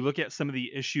mind. You look at some of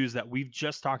the issues that we've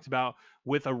just talked about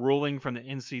with a ruling from the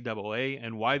NCAA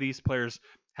and why these players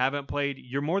haven't played.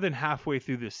 You're more than halfway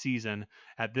through the season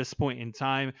at this point in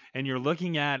time, and you're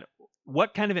looking at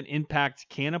what kind of an impact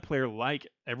can a player like,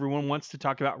 everyone wants to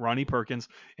talk about Ronnie Perkins,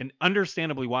 and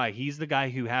understandably why. He's the guy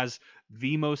who has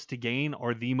the most to gain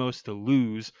or the most to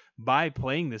lose by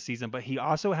playing this season, but he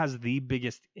also has the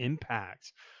biggest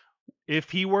impact.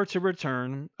 If he were to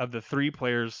return, of the three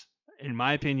players, in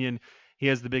my opinion, he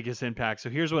has the biggest impact. So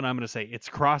here's what I'm going to say. It's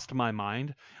crossed my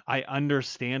mind. I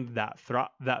understand that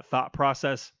thought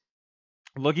process.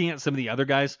 Looking at some of the other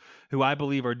guys who I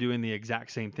believe are doing the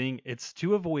exact same thing, it's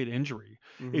to avoid injury.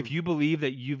 Mm-hmm. If you believe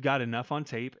that you've got enough on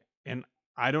tape, and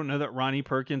I don't know that Ronnie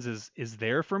Perkins is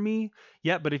there for me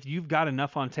yet, but if you've got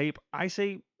enough on tape, I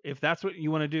say if that's what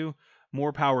you want to do,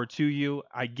 more power to you.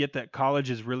 I get that college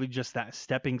is really just that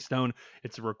stepping stone.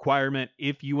 It's a requirement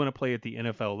if you want to play at the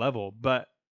NFL level. But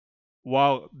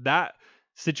while that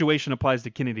situation applies to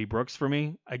Kennedy Brooks for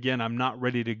me, again, I'm not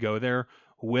ready to go there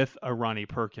with a Ronnie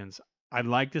Perkins. I'd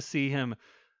like to see him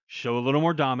show a little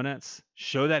more dominance,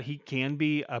 show that he can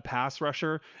be a pass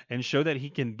rusher, and show that he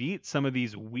can beat some of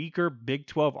these weaker Big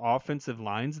 12 offensive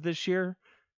lines this year,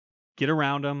 get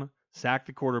around them, sack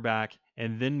the quarterback,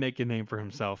 and then make a name for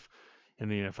himself in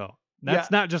the NFL. That's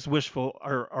not just wishful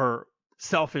or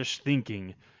selfish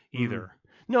thinking either.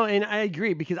 No, and I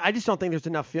agree because I just don't think there's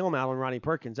enough film out on Ronnie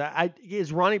Perkins.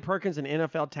 Is Ronnie Perkins an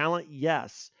NFL talent?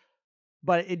 Yes.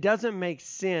 But it doesn't make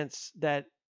sense that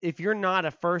if you're not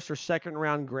a first or second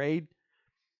round grade,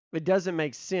 it doesn't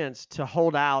make sense to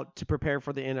hold out to prepare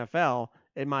for the NFL,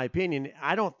 in my opinion.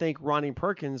 I don't think Ronnie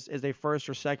Perkins is a first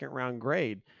or second round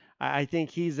grade. I think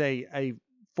he's a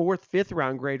fourth, fifth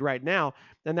round grade right now.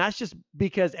 And that's just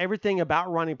because everything about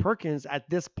Ronnie Perkins at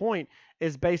this point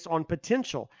is based on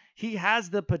potential. He has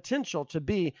the potential to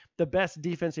be the best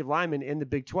defensive lineman in the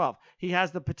Big 12. He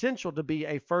has the potential to be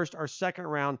a first or second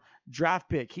round draft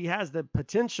pick. He has the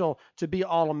potential to be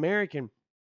All-American,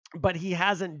 but he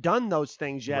hasn't done those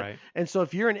things yet. Right. And so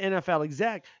if you're an NFL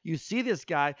exec, you see this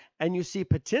guy and you see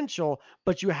potential,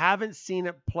 but you haven't seen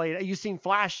it play. You've seen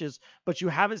flashes, but you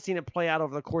haven't seen it play out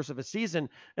over the course of a season.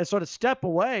 And so to step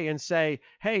away and say,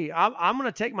 hey, I'm going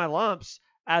to take my lumps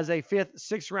as a fifth,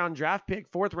 sixth round draft pick,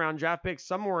 fourth round draft pick,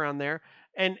 somewhere around there.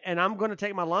 And I'm going to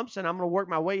take my lumps and I'm going to work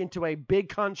my way into a big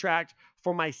contract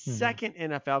for my second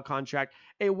NFL contract.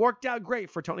 It worked out great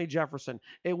for Tony Jefferson.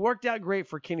 It worked out great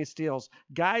for Kenny Stills,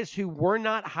 guys who were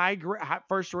not high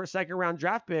first or second round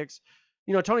draft picks.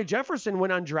 You know, Tony Jefferson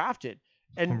went undrafted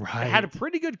and had a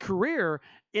pretty good career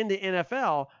in the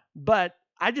NFL. But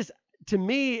to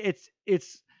me, it's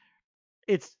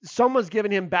someone's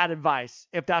giving him bad advice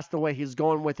if that's the way he's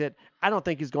going with it. I don't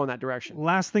think he's going that direction.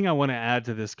 Last thing I want to add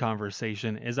to this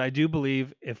conversation is I do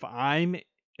believe if I'm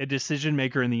a decision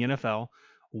maker in the NFL,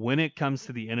 when it comes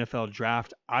to the NFL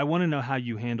draft, I want to know how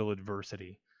you handle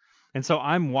adversity. And so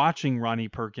I'm watching Ronnie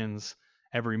Perkins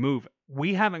every move.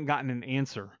 We haven't gotten an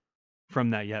answer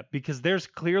from that yet because there's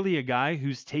clearly a guy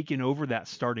who's taken over that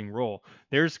starting role.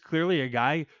 There's clearly a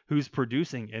guy who's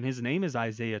producing, and his name is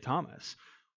Isaiah Thomas.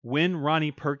 When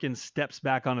Ronnie Perkins steps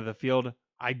back onto the field,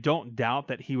 I don't doubt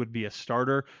that he would be a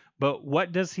starter, but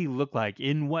what does he look like?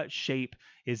 In what shape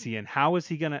is he in? How is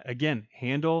he going to, again,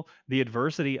 handle the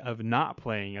adversity of not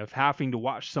playing, of having to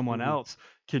watch someone else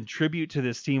contribute to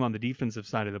this team on the defensive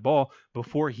side of the ball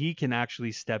before he can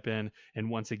actually step in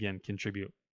and once again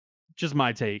contribute? Just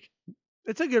my take.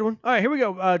 It's a good one. All right, here we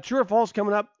go. True or false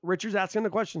coming up. Richard's asking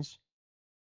the questions.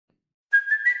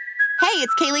 Hey,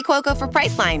 it's Kaylee Cuoco for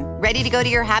Priceline. Ready to go to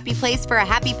your happy place for a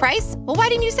happy price? Well, why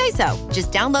didn't you say so?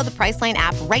 Just download the Priceline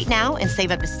app right now and save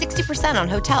up to 60% on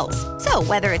hotels. So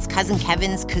whether it's Cousin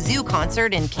Kevin's Kazoo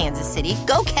Concert in Kansas City,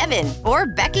 go Kevin, or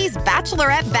Becky's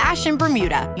Bachelorette Bash in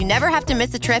Bermuda, you never have to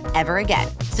miss a trip ever again.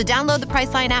 So download the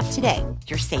Priceline app today.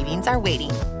 Your savings are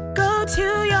waiting. Go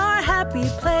to your happy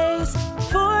place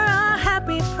for a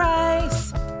happy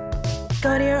price.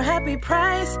 Go to your happy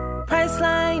price,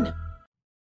 Priceline.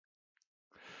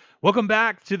 Welcome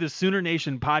back to the Sooner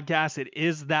Nation podcast. It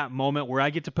is that moment where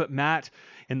I get to put Matt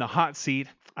in the hot seat.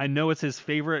 I know it's his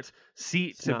favorite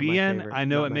seat to be in. I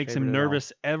know it makes him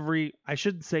nervous I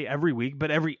shouldn't say every week,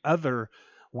 but every other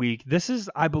week. This is,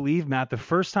 I believe, Matt, the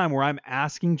first time where I'm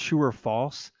asking true or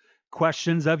false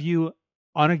questions of you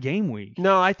on a game week.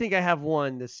 No, I think I have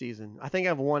one this season. I think I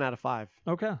have 1 out of 5.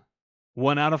 Okay.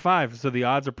 1 out of 5. So the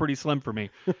odds are pretty slim for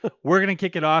me. We're going to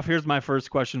kick it off. Here's my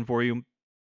first question for you.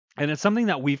 And it's something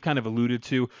that we've kind of alluded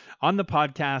to on the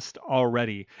podcast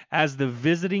already. As the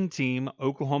visiting team,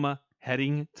 Oklahoma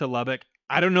heading to Lubbock,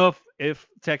 I don't know if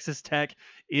Texas Tech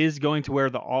is going to wear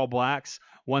the All Blacks.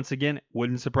 Once again,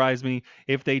 wouldn't surprise me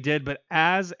if they did. But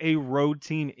as a road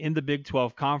team in the Big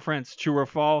 12 Conference, true or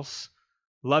false,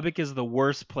 Lubbock is the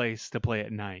worst place to play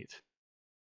at night.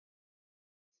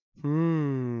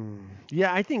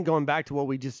 Yeah, I think going back to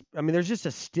what there's just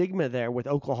a stigma there with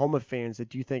Oklahoma fans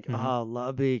that you think,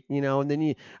 Lubbock, and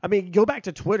then go back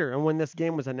to Twitter, and when this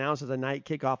game was announced as a night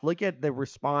kickoff, look at the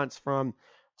response from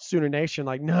Sooner Nation,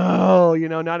 like, no,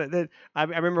 not that. I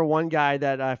remember one guy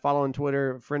that I follow on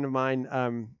Twitter, a friend of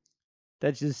mine,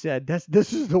 that just said,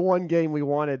 this is the one game we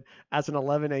wanted as an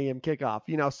 11 a.m.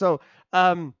 kickoff, so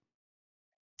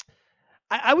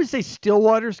I would say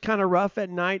Stillwater's kind of rough at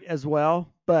night as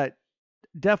well, but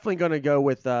definitely going to go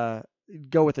with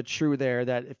a true there.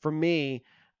 That for me,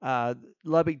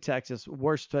 Lubbock, Texas,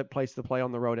 worst place to play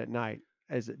on the road at night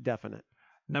is definite.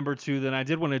 Number 2, then I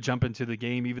did want to jump into the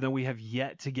game, even though we have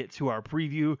yet to get to our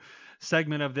preview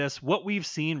segment of this. What we've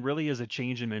seen really is a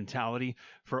change in mentality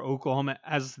for Oklahoma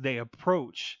as they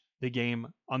approach the game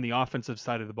on the offensive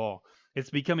side of the ball. It's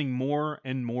becoming more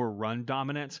and more run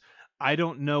dominant. I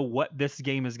don't know what this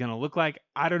game is going to look like.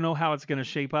 I don't know how it's going to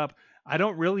shape up. I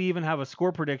don't really even have a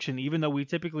score prediction, even though we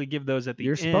typically give those at the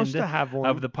You're end supposed to have one.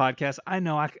 of the podcast. I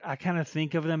know I kind of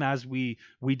think of them as we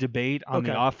debate on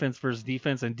the offense versus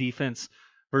defense and defense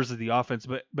versus the offense.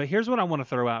 But here's what I want to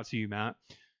throw out to you, Matt.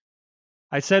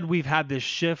 I said we've had this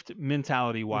shift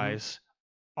mentality-wise,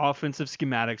 offensive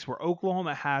schematics, where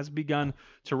Oklahoma has begun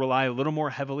to rely a little more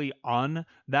heavily on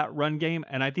that run game.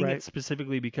 And I think it's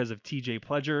specifically because of TJ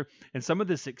Pledger and some of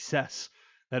the success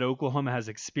that Oklahoma has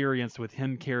experienced with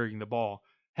him carrying the ball.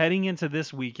 Heading into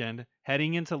this weekend,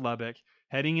 heading into Lubbock,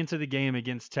 heading into the game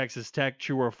against Texas Tech,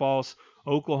 true or false,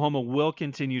 Oklahoma will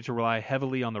continue to rely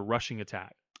heavily on the rushing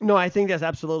attack. No, I think that's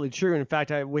absolutely true. In fact,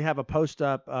 we have a post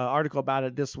up article about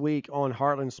it this week on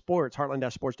Heartland Sports,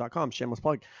 heartland-sports.com, shameless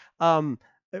plug.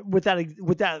 With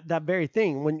that very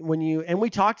thing, when you, and we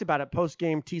talked about it post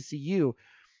game TCU,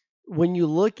 when you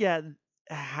look at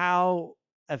how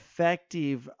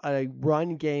effective a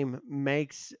run game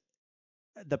makes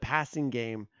the passing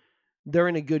game, they're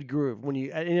in a good groove. And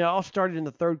it all started in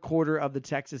the third quarter of the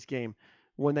Texas game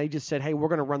when they just said, hey, we're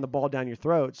going to run the ball down your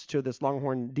throats to this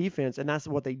Longhorn defense. And that's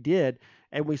what they did.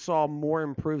 And we saw more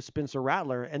improved Spencer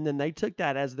Rattler. And then they took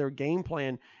that as their game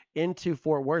plan into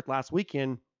Fort Worth last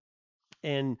weekend.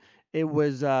 And it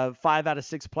was 5 out of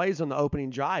 6 plays on the opening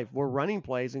drive were running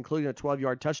plays, including a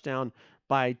 12-yard touchdown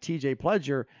by TJ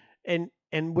Pledger. And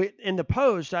in the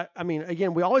post,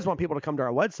 again, we always want people to come to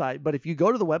our website, but if you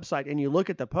go to the website and you look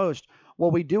at the post,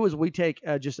 what we do is we take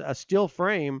just a still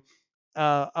frame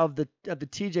of the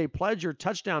TJ Pledger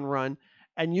touchdown run,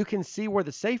 and you can see where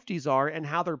the safeties are and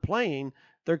how they're playing.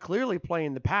 They're clearly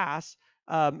playing the pass.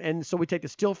 And so we take the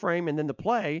still frame and then the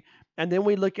play, and then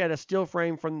we look at a still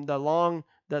frame from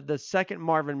the second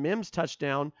Marvin Mims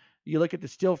touchdown. You look at the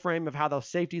still frame of how those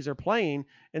safeties are playing,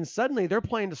 and suddenly they're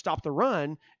playing to stop the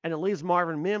run, and it leaves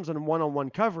Marvin Mims in one-on-one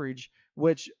coverage,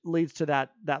 which leads to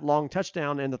that long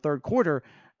touchdown in the third quarter.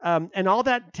 And all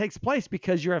that takes place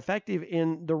because you're effective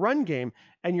in the run game,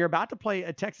 and you're about to play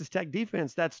a Texas Tech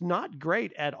defense that's not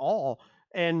great at all,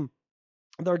 and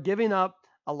they're giving up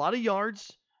a lot of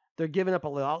yards. They're giving up a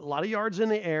lot of yards in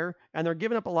the air, and they're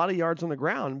giving up a lot of yards on the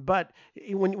ground. But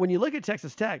when you look at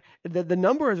Texas Tech, the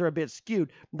numbers are a bit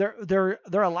skewed. They're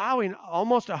allowing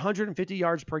almost 150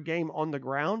 yards per game on the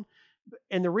ground,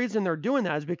 and the reason they're doing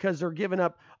that is because they're giving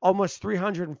up almost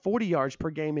 340 yards per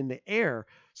game in the air.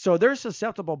 So they're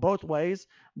susceptible both ways.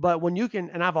 But when you can,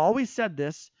 and I've always said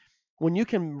this, when you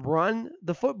can run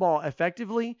the football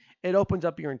effectively, it opens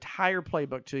up your entire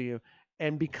playbook to you.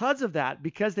 And because of that,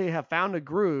 because they have found a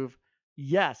groove,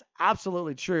 yes,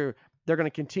 absolutely true. They're going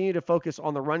to continue to focus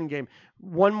on the run game.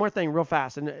 One more thing real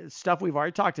fast, and stuff we've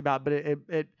already talked about, but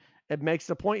it makes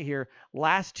the point here.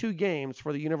 Last 2 games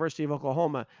for the University of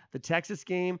Oklahoma, the Texas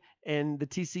game and the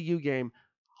TCU game,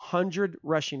 100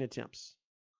 rushing attempts.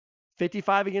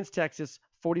 55 against Texas,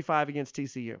 45 against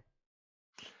TCU.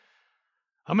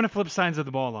 I'm going to flip sides of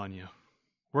the ball on you.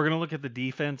 We're going to look at the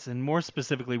defense, and more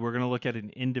specifically, we're going to look at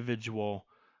an individual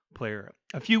player.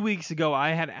 A few weeks ago,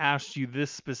 I had asked you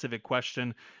this specific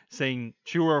question, saying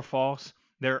true or false,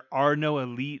 there are no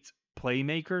elite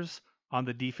playmakers on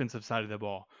the defensive side of the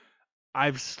ball.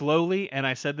 I've slowly, and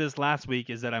I said this last week,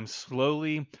 is that I'm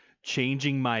slowly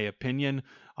changing my opinion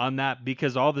on that,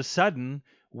 because all of a sudden,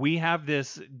 we have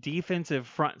this defensive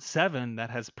front 7 that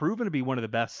has proven to be one of the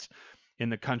best in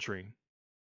the country.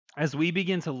 As we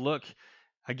begin to look,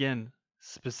 again,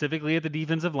 specifically at the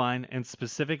defensive line and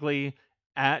specifically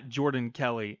at Jordan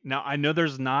Kelly. Now, I know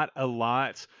there's not a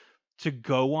lot to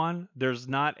go on. There's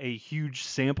not a huge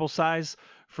sample size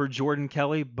for Jordan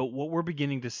Kelly, but what we're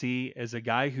beginning to see is a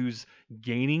guy who's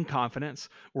gaining confidence.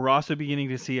 We're also beginning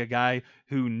to see a guy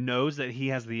who knows that he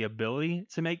has the ability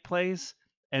to make plays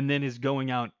and then is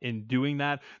going out and doing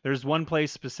that. There's one play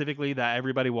specifically that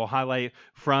everybody will highlight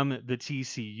from the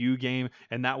TCU game,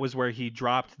 and that was where he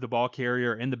dropped the ball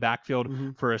carrier in the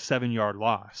backfield for a 7-yard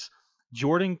loss.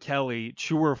 Jordan Kelly,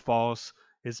 true or false,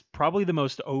 is probably the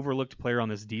most overlooked player on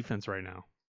this defense right now.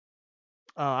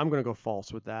 I'm going to go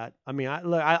false with that. I mean,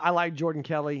 I like Jordan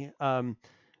Kelly.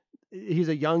 He's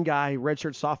a young guy,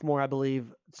 redshirt sophomore, I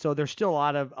believe. So there's still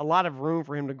a lot of room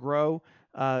for him to grow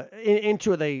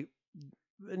into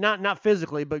not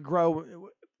physically, but grow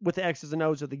with the X's and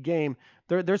O's of the game.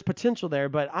 There's potential there,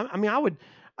 but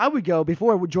I would go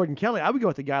before with Jordan Kelly. I would go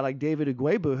with a guy like David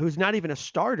Ugwoegbu, who's not even a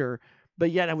starter, but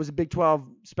yet it was a Big 12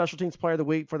 Special Teams Player of the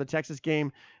Week for the Texas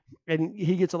game, and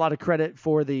he gets a lot of credit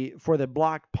for the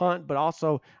block punt, but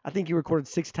also I think he recorded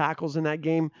 6 tackles in that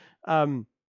game.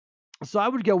 So I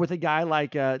would go with a guy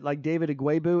like David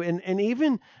Ugwoegbu, and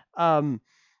even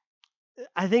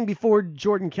I think before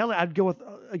Jordan Kelly, I'd go with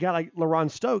a guy like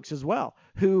LaRon Stokes as well,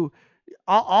 who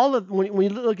when you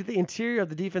look at the interior of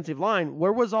the defensive line,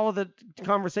 where was all of the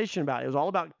conversation about? It was all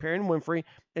about Perrin Winfrey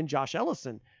and Josh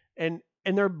Ellison.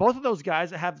 And they're both of those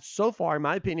guys that have so far, in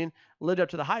my opinion, lived up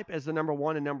to the hype as the number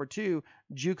 1 and number 2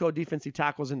 JUCO defensive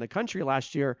tackles in the country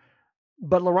last year.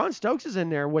 But LaRon Stokes is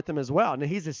in there with them as well. Now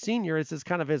he's a senior. This is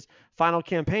kind of his final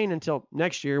campaign until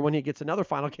next year when he gets another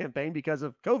final campaign because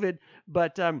of COVID.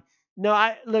 But no,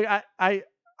 I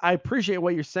appreciate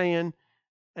what you're saying.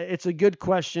 It's a good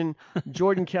question.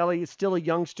 Jordan Kelly is still a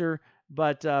youngster,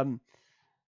 but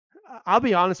I'll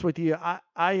be honest with you.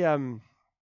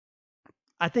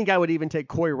 I think I would even take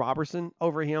Corey Robertson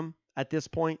over him at this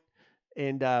point.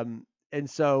 And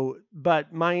so,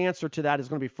 but my answer to that is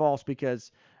going to be false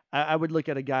because I would look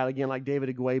at a guy again like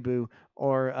David Ugwoegbu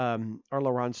or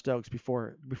LaRon Stokes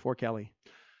before Kelly.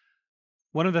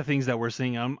 One of the things that we're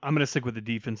seeing, I'm going to stick with the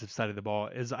defensive side of the ball,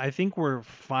 is I think we're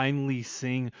finally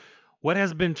seeing what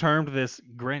has been termed this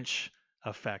Grinch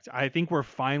effect. I think we're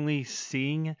finally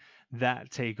seeing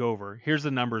that take over. Here's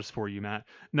the numbers for you, Matt.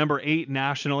 Number 8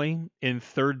 nationally in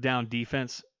third down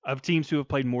defense of teams who have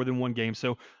played more than one game.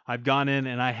 So I've gone in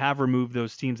and I have removed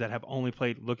those teams that have only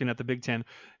played, looking at the Big Ten,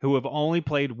 who have only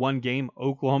played one game.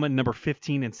 Oklahoma, number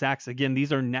 15 in sacks. Again,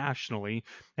 these are nationally.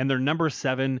 And they're number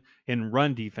 7 in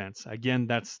run defense. Again,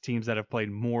 that's teams that have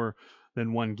played more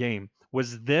than one game.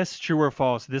 Was this true or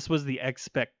false? This was the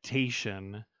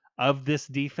expectation of this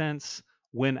defense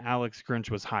when Alex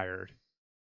Grinch was hired.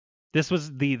 This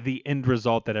was the end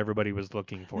result that everybody was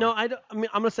looking for. No, I'm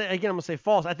going to say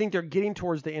false. I think they're getting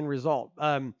towards the end result.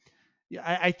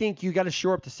 I think you got to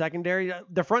shore up the secondary.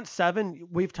 The front 7,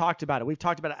 we've talked about it. We've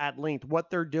talked about it at length,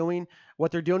 what they're doing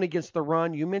against the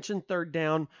run. You mentioned third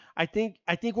down. I think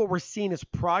what we're seeing is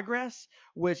progress,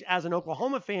 which as an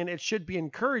Oklahoma fan, it should be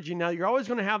encouraging. Now, you're always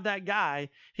going to have that guy.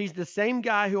 He's the same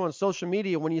guy who on social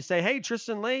media, when you say, hey,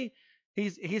 Tristan Leigh,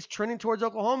 he's trending towards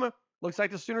Oklahoma. Looks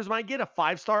like the Sooners might get a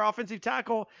 5-star offensive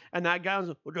tackle. And that guy's,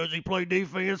 well, does he play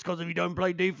defense? Because if he doesn't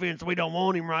play defense, we don't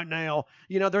want him right now.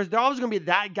 You know, there's always going to be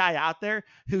that guy out there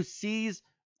who sees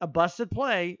a busted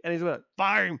play and he's going to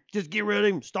fire him, just get rid of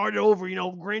him, start it over. You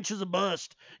know, Grinch is a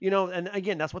bust. You know, and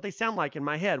again, that's what they sound like in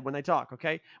my head when they talk,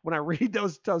 okay? When I read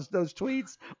those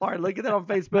tweets or I look at that on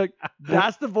Facebook,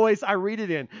 that's the voice I read it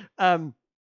in.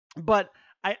 But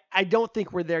I don't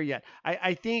think we're there yet.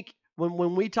 I think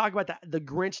when we talk about the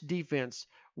Grinch defense,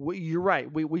 you're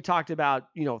right. We talked about,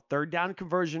 you know, third down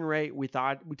conversion rate. We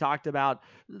talked about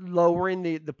lowering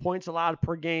the points allowed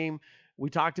per game.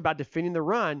 We talked about defending the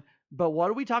run. But what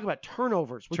do we talk about?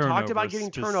 Turnovers. We talked about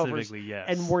getting turnovers. Yes.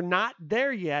 And we're not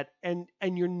there yet. And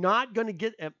you're not going to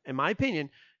get, in my opinion,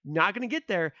 not going to get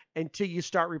there until you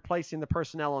start replacing the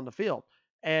personnel on the field.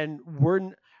 And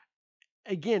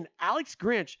again, Alex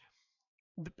Grinch,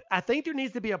 I think there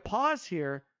needs to be a pause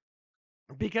here,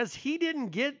 because he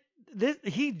didn't get this.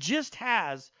 He just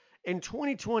has in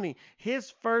 2020 his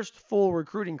first full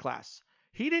recruiting class.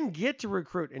 He didn't get to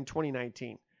recruit in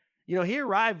 2019. You know, he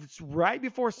arrived right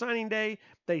before signing day.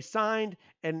 They signed,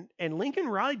 and Lincoln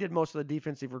Riley did most of the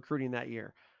defensive recruiting that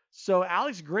year. So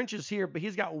Alex Grinch is here, but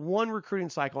he's got one recruiting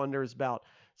cycle under his belt.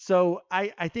 So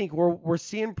I think we're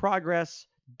seeing progress.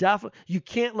 Definitely, you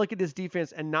can't look at this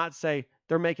defense and not say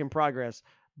they're making progress.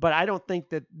 But I don't think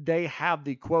that they have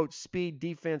the, quote, speed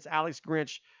defense, Alex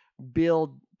Grinch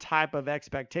build type of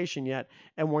expectation yet.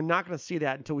 And we're not going to see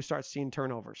that until we start seeing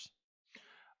turnovers.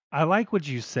 I like what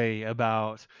you say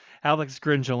about Alex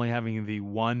Grinch only having the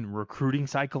one recruiting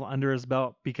cycle under his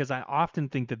belt, because I often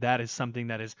think that that is something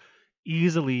that is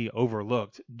easily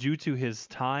overlooked due to his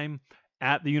time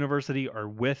at the university or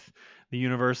with the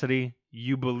university.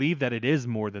 You believe that it is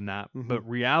more than that, but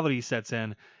reality sets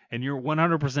in, and you're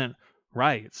 100%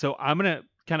 right. So I'm going to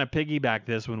kind of piggyback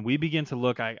this. When we begin to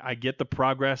look, I get the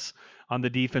progress on the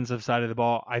defensive side of the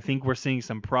ball. I think we're seeing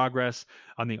some progress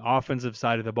on the offensive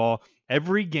side of the ball.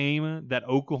 Every game that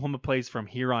Oklahoma plays from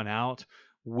here on out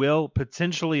will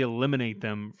potentially eliminate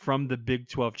them from the Big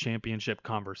 12 championship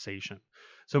conversation.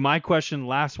 So my question,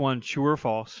 last one, true or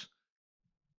false,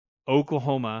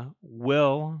 Oklahoma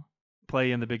will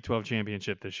play in the Big 12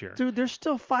 championship this year? Dude, there's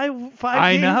still five games left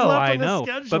on the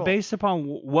schedule. But based upon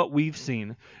what we've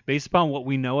seen, based upon what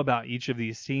we know about each of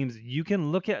these teams, you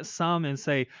can look at some and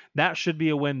say that should be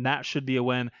a win, that should be a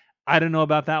win. I don't know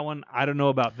about that one. I don't know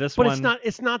about this one. But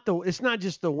it's not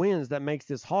just the wins that makes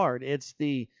this hard. It's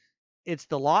the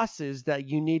losses that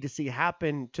you need to see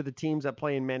happen to the teams that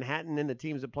play in Manhattan and the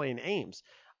teams that play in Ames.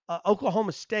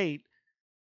 Oklahoma State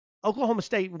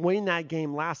winning that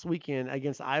game last weekend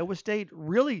against Iowa State,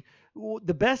 really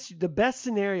the best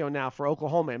scenario now for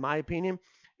Oklahoma, in my opinion,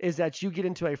 is that you get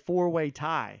into a 4-way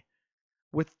tie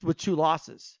with 2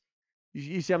 losses.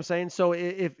 You see what I'm saying? So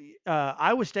if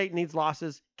Iowa State needs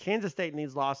losses, Kansas State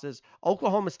needs losses,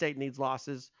 Oklahoma State needs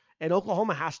losses, and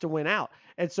Oklahoma has to win out.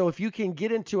 And so if you can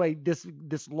get into this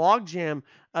logjam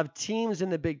of teams in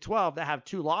the Big 12 that have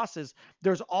 2 losses,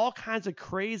 there's all kinds of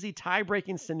crazy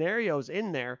tie-breaking scenarios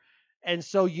in there. And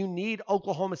so you need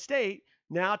Oklahoma State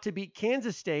now to beat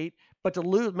Kansas State, but to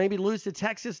lose to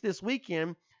Texas this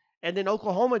weekend, and then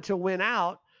Oklahoma to win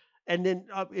out. And then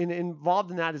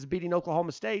involved in that is beating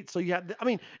Oklahoma State. So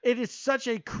it is such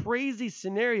a crazy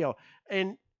scenario.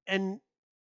 And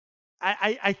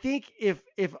I think if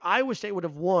Iowa State would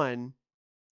have won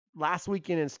last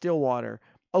weekend in Stillwater,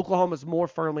 Oklahoma's more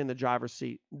firmly in the driver's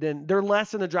seat. They're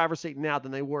less in the driver's seat now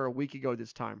than they were a week ago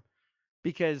this time,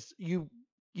 because you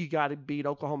got to beat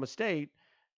Oklahoma State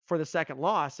for the second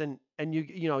loss, and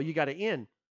you got to end.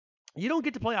 You don't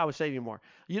get to play Iowa State anymore.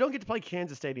 You don't get to play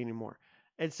Kansas State anymore.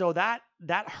 And so that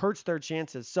hurts their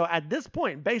chances. So at this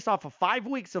point, based off of 5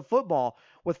 weeks of football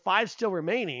with 5 still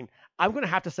remaining, I'm going to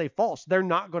have to say false. They're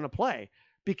not going to play,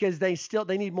 because they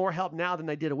need more help now than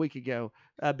they did a week ago,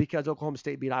 because Oklahoma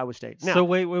State beat Iowa State. Now, so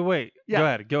wait.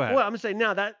 Yeah, Go ahead. Well, I'm going to say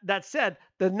now that said,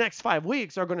 the next 5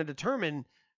 weeks are going to determine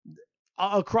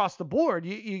across the board.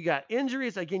 You got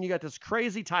injuries. Again, you got this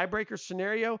crazy tiebreaker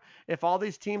scenario if all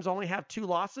these teams only have 2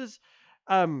 losses.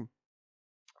 That'd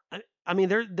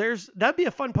be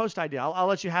a fun post idea. I'll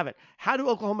let you have it. How do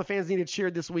Oklahoma fans need to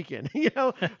cheer this weekend?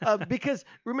 Because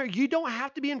remember, you don't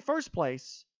have to be in first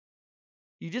place.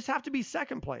 You just have to be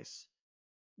second place.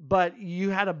 But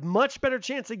you had a much better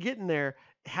chance of getting there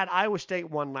had Iowa State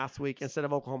won last week instead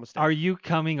of Oklahoma State. Are you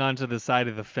coming onto the side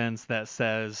of the fence that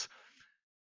says,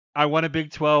 I want a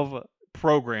Big 12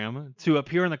 program to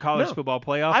appear in the college football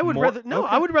playoff? I would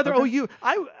rather Okay. OU.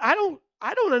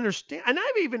 I don't understand. And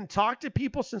I've even talked to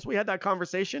people since we had that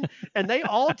conversation, and they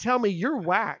all tell me you're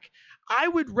whack. I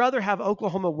would rather have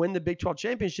Oklahoma win the Big 12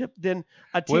 championship than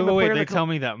a team. Wait. They tell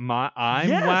me that I'm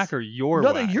whack or you're whack?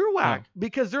 No, that you're whack,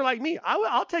 because they're like me.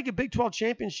 I'll take a Big 12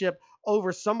 championship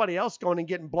over somebody else going and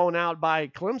getting blown out by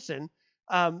Clemson.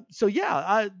 I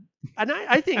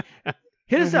think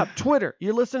hit us up, Twitter.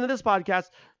 You listen to this podcast,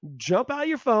 jump out of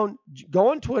your phone, go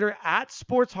on Twitter at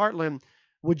Sports Heartland.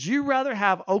 Would you rather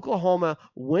have Oklahoma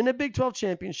win a Big 12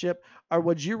 championship, or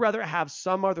would you rather have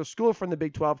some other school from the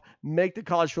Big 12 make the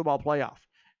college football playoff?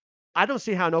 I don't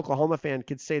see how an Oklahoma fan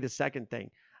could say the second thing.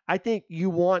 I think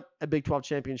you want a Big 12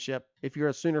 championship if you're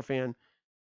a Sooner fan.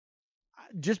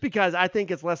 Just because I think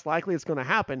it's less likely it's going to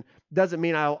happen doesn't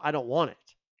mean I don't want it.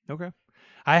 Okay.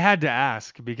 I had to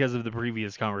ask because of the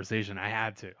previous conversation. I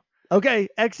had to. Okay.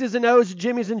 X's and O's,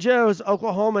 Jimmy's and Joe's,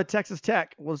 Oklahoma, Texas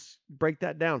Tech. Let's break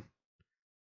that down.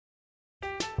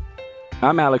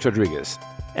 I'm Alex Rodriguez.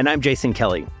 And I'm Jason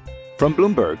Kelly. From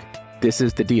Bloomberg, this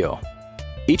is The Deal.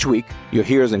 Each week, you'll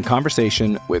hear us in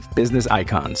conversation with business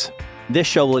icons. This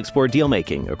show will explore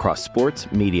deal-making across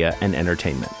sports, media, and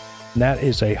entertainment. That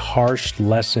is a harsh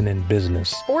lesson in business.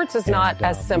 Sports is not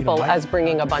as simple as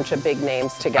bringing a bunch of big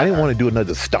names together. I didn't want to do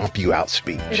another stomp you out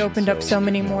speech. It opened up so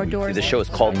many more doors. The show is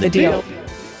called The Deal.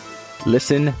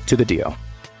 Listen to The Deal.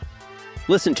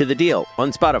 Listen to The Deal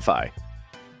on Spotify.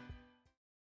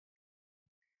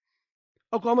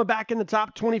 Oklahoma back in the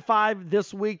top 25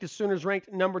 this week. The Sooners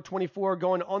ranked number 24,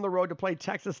 going on the road to play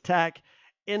Texas Tech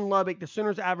in Lubbock. The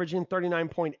Sooners averaging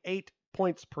 39.8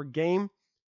 points per game.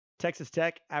 Texas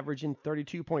Tech averaging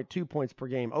 32.2 points per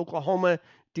game. Oklahoma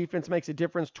defense makes a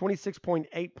difference,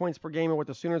 26.8 points per game, and what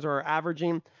the Sooners are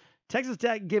averaging. Texas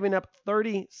Tech giving up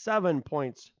 37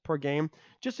 points per game.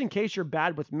 Just in case you're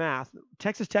bad with math,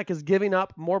 Texas Tech is giving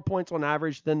up more points on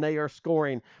average than they are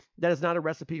scoring. That is not a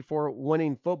recipe for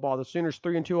winning football. The Sooners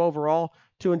 3-2 overall,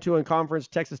 2-2 in conference.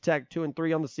 Texas Tech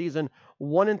 2-3 on the season,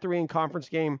 1-3 in conference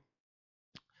game.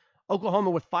 Oklahoma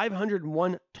with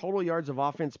 501 total yards of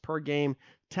offense per game.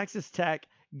 Texas Tech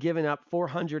giving up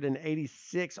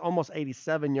 486, almost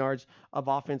 87 yards of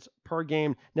offense per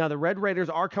game. Now, the Red Raiders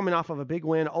are coming off of a big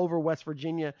win over West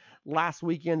Virginia last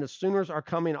weekend. The Sooners are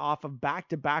coming off of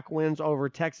back-to-back wins over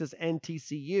Texas and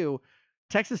TCU.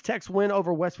 Texas Tech's win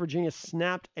over West Virginia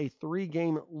snapped a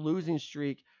 3-game losing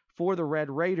streak for the Red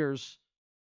Raiders.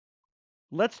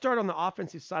 Let's start on the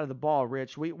offensive side of the ball,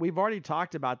 Rich. We've already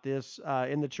talked about this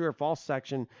in the true or false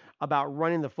section about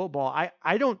running the football.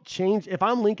 I don't change. If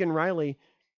I'm Lincoln Riley,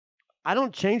 I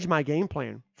don't change my game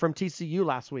plan from TCU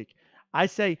last week. I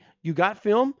say, you got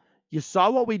film. You saw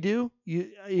what we do.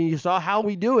 You saw how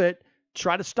we do it.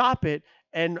 Try to stop it.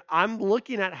 And I'm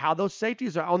looking at how those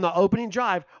safeties are on the opening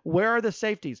drive. Where are the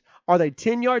safeties? Are they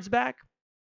 10 yards back?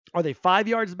 Are they 5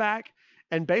 yards back?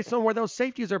 And based on where those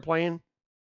safeties are playing,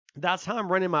 that's how I'm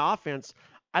running my offense.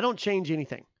 I don't change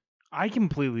anything. I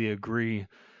completely agree.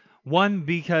 One,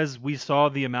 because we saw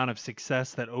the amount of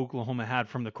success that Oklahoma had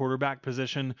from the quarterback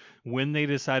position when they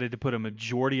decided to put a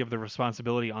majority of the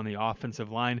responsibility on the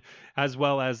offensive line, as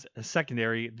well as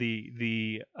secondary,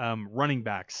 the running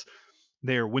backs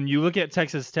there. When you look at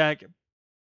Texas Tech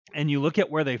and you look at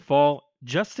where they fall,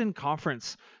 just in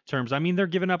conference terms, I mean, they're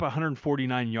giving up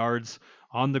 149 yards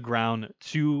on the ground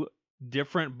to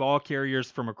different ball carriers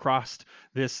from across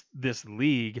this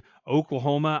league.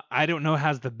 Oklahoma, I don't know,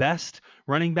 has the best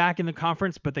running back in the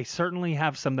conference, but they certainly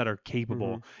have some that are capable.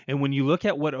 Mm-hmm. And when you look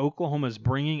at what Oklahoma is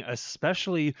bringing,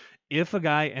 especially if a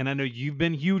guy, and I know you've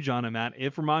been huge on him, Matt,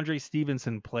 if Ramondre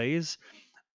Stevenson plays,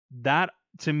 that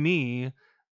to me,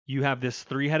 you have this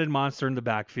 3-headed monster in the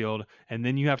backfield, and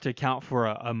then you have to account for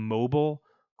a mobile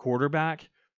quarterback.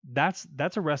 That's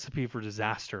a recipe for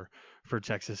disaster for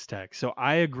Texas Tech. So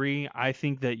I agree. I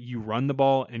think that you run the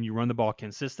ball and you run the ball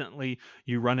consistently.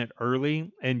 You run it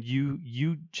early and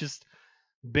you just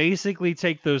basically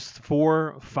take those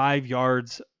 4-5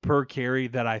 yards per carry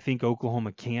that I think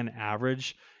Oklahoma can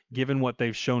average, given what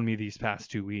they've shown me these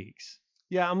past 2 weeks.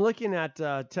 Yeah, I'm looking at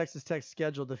Texas Tech's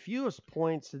schedule. The fewest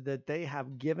points that they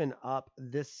have given up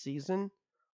this season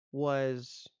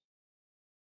was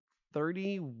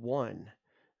 31.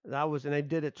 And they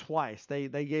did it twice. They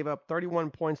gave up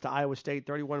 31 points to Iowa State,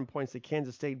 31 points to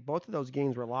Kansas State. Both of those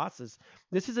games were losses.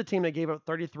 This is a team that gave up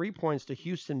 33 points to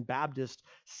Houston Baptist,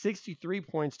 63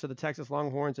 points to the Texas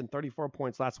Longhorns, and 34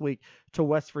 points last week to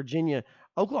West Virginia.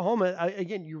 Oklahoma,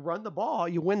 again, you run the ball,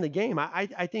 you win the game. I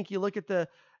think you look at the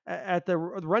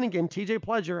running game. TJ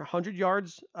Pledger, 100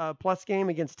 yards plus game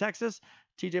against Texas.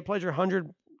 TJ Pledger,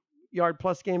 100-yard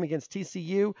plus game against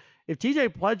TCU. If TJ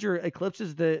Pledger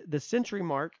eclipses the century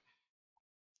mark,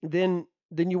 then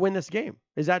you win this game.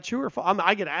 Is that true or false?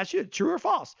 I get to ask you, true or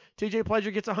false? TJ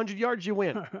Pledger gets 100 yards, you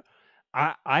win.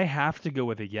 I have to go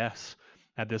with a yes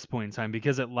at this point in time,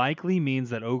 because it likely means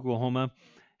that Oklahoma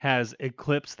has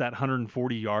eclipsed that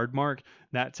 140-yard mark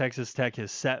that Texas Tech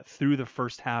has set through the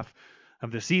first half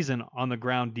of the season on the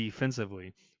ground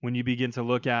defensively. When you begin to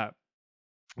look at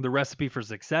the recipe for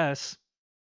success,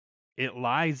 it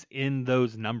lies in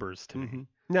those numbers to me.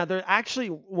 Now, they're actually,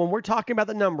 when we're talking about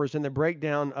the numbers and the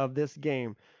breakdown of this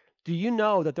game, do you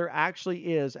know that there actually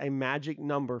is a magic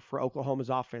number for Oklahoma's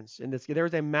offense in this game? There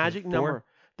is a magic number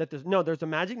there's a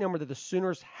magic number that the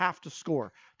Sooners have to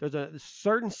score. There's a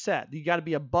certain set. You got to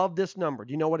be above this number.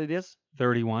 Do you know what it is?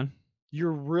 31.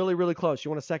 You're really, really close.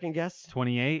 You want a second guess?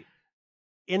 28.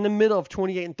 In the middle of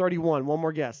 28 and 31. One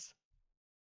more guess.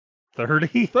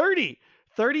 30. 30.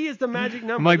 30 is the magic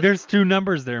number. I'm like, there's two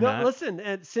numbers there, Matt. Listen,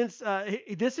 and since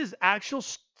this is actual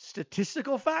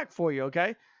statistical fact for you,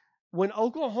 okay? When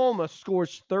Oklahoma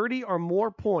scores 30 or more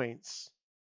points,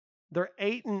 they're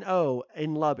 8-0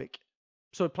 in Lubbock.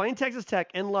 So playing Texas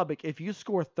Tech in Lubbock, if you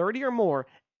score 30 or more,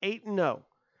 8-0.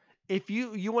 If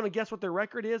you want to guess what their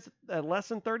record is at less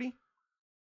than 30?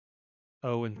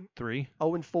 0-3.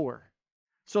 0-4.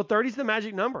 So 30 is the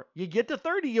magic number. You get to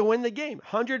 30, you win the game.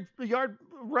 100-yard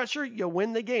rusher, you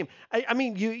win the game. I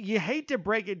mean, you hate to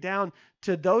break it down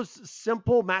to those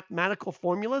simple mathematical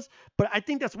formulas, but I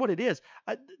think that's what it is.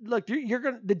 Look,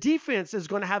 the defense is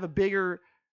going to have a bigger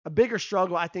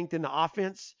struggle, I think, than the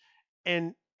offense.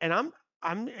 And I'm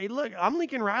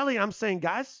Lincoln Riley. I'm saying,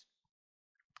 guys,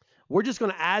 We're just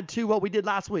going to add to what we did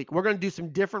last week. We're going to do some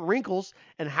different wrinkles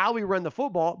in how we run the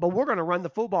football, but we're going to run the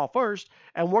football first,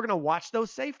 and we're going to watch those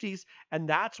safeties, and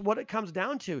that's what it comes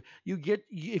down to.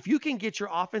 If you can get your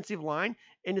offensive line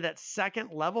into that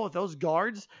second level, if those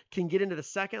guards can get into the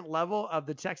second level of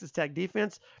the Texas Tech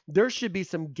defense, there should be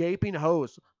some gaping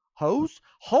holes.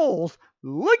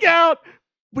 Look out!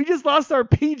 We just lost our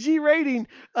PG rating.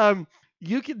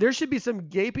 There should be some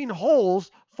gaping holes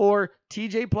for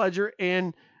TJ Pledger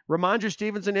and Ramondre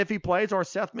Stevenson if he plays, or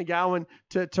Seth McGowan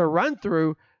to run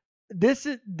through. This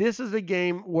is a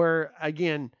game where,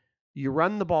 again, you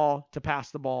run the ball to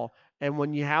pass the ball, and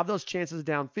when you have those chances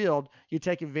downfield, you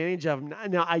take advantage of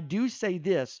them. Now, I do say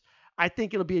this. I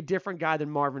think it'll be a different guy than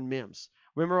Marvin Mims.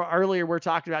 Remember earlier we're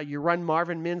talking about you run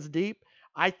Marvin Mims deep?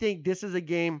 I think this is a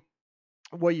game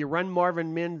where you run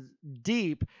Marvin Mims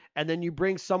deep, and then you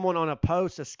bring someone on a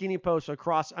post, a skinny post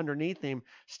across underneath him,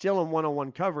 still in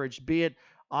one-on-one coverage, be it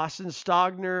Austin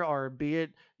Stogner or be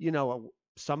it,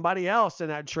 somebody else in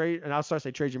that trade. And I'll start to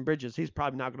say Trajan Bridges. He's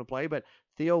probably not going to play, but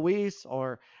Theo Weiss,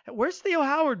 or where's Theo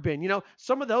Howard been?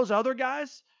 Some of those other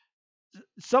guys,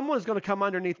 someone's going to come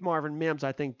underneath Marvin Mims,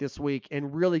 I think, this week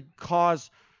and really cause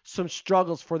some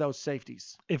struggles for those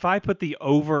safeties. If I put the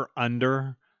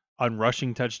over-under on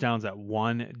rushing touchdowns at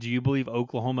 1, do you believe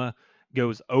Oklahoma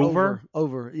goes over?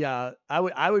 Over. Yeah.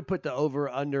 I would put the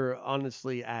over-under,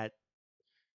 honestly, at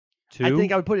 2. I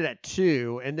think I would put it at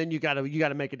 2, and then you got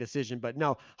to make a decision. But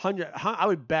no, 100. I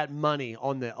would bet money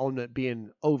on the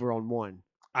being over on 1.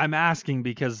 I'm asking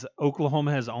because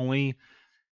Oklahoma has only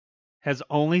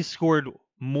scored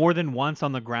more than once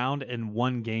on the ground in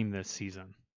 1 game this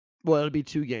season. Well, it'll be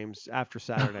 2 games after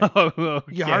Saturday.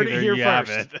 Okay, you heard it here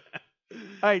first. It.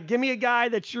 All right, give me a guy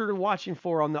that you're watching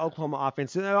for on the Oklahoma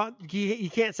offense. You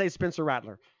can't say Spencer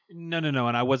Rattler. No,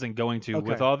 and I wasn't going to. Okay.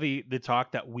 With all the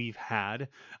talk that we've had,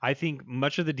 I think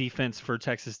much of the defense for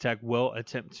Texas Tech will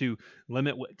attempt to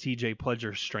limit what TJ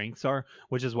Pledger's strengths are,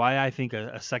 which is why I think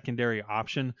a secondary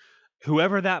option,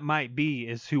 whoever that might be,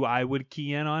 is who I would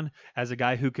key in on as a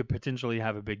guy who could potentially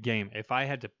have a big game. If I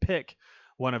had to pick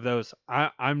one of those,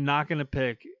 I'm not going to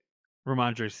pick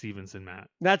Ramondre Stevenson, Matt.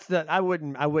 I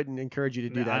wouldn't encourage you to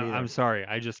do that either. I'm sorry.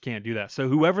 I just can't do that. So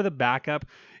whoever the backup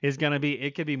is going to be,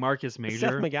 it could be Marcus Major.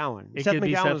 Seth McGowan. It could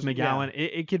be Seth McGowan. Yeah.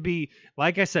 It could be,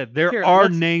 like I said, there are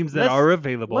names that are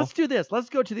available. Let's do this. Let's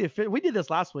go to we did this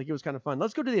last week. It was kind of fun.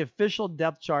 Let's go to the official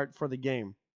depth chart for the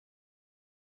game.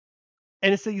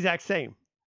 And it's the exact same.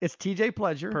 It's TJ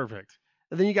Pledger. Perfect.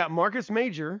 And then you got Marcus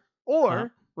Major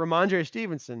or Ramondre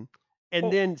Stevenson. And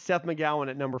then Seth McGowan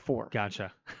at number 4.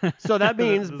 Gotcha. So that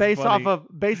means based off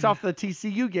the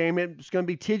TCU game, it's going to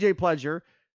be TJ Pledger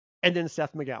and then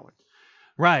Seth McGowan.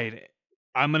 Right.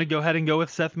 I'm going to go ahead and go with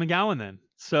Seth McGowan then.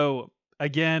 So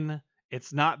again,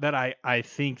 it's not that I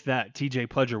think that TJ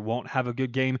Pledger won't have a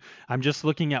good game. I'm just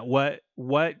looking at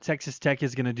what Texas Tech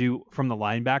is going to do from the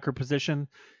linebacker position,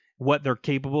 what they're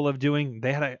capable of doing.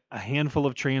 They had a handful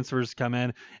of transfers come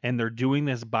in, and they're doing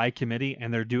this by committee,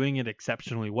 and they're doing it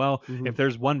exceptionally well. Mm-hmm. If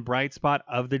there's one bright spot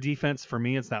of the defense, for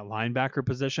me, it's that linebacker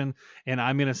position. And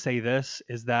I'm going to say this,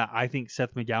 is that I think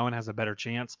Seth McGowan has a better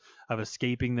chance of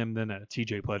escaping them than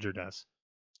TJ Pledger does.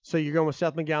 So you're going with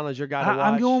Seth McGowan as your guy to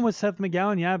watch? I'm going with Seth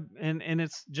McGowan, yeah. And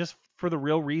it's just for the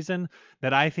real reason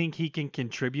that I think he can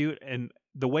contribute, and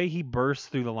the way he bursts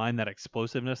through the line, that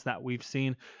explosiveness that we've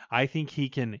seen, I think he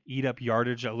can eat up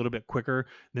yardage a little bit quicker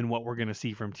than what we're going to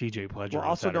see from TJ Pledger. Well,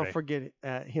 also don't forget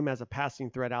him as a passing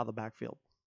threat out of the backfield.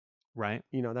 Right.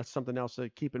 That's something else to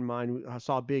keep in mind. I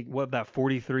saw a big, that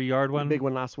 43-yard one? Big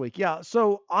one last week. Yeah.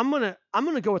 So I'm gonna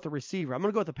go with the receiver. I'm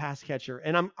gonna go with the pass catcher,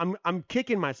 and I'm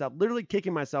kicking myself, literally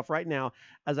kicking myself right now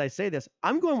as I say this.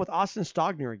 I'm going with Austin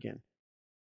Stogner again.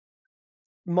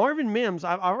 Marvin Mims,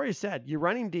 I've already said, you're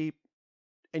running deep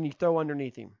and you throw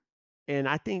underneath him. And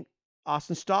I think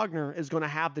Austin Stogner is going to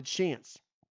have the chance.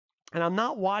 And I'm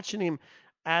not watching him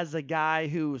as a guy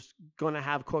who's going to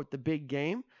have, quote, the big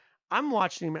game. I'm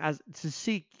watching him to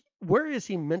see where is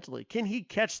he mentally. Can he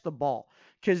catch the ball?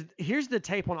 Because here's the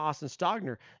tape on Austin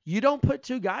Stogner. You don't put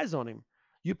 2 guys on him.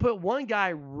 You put one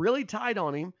guy really tight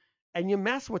on him, and you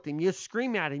mess with him. You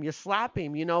scream at him. You slap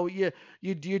him. You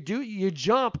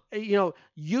jump.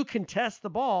 You contest the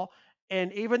ball.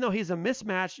 And even though he's a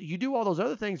mismatch, you do all those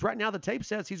other things. Right now, the tape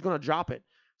says he's going to drop it.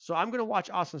 So I'm going to watch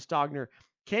Austin Stogner.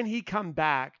 Can he come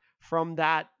back from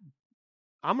that,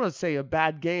 I'm going to say, a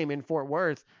bad game in Fort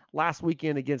Worth last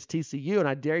weekend against TCU? And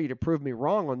I dare you to prove me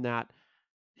wrong on that.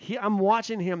 I'm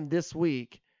watching him this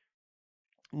week,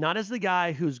 not as the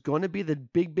guy who's going to be the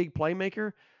big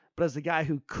playmaker, but as the guy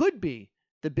who could be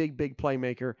the big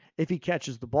playmaker if he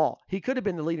catches the ball. He could have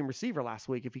been the leading receiver last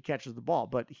week if he catches the ball,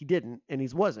 but he didn't, and he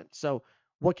wasn't. So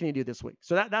what can he do this week?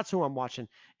 So that's who I'm watching.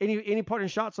 Any parting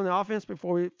shots on the offense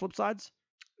before we flip sides?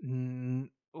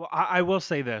 Well, I will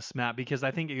say this, Matt, because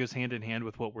I think it goes hand in hand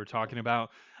with what we're talking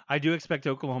about. I do expect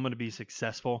Oklahoma to be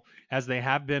successful, as they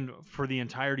have been for the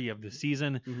entirety of the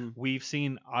season. Mm-hmm. We've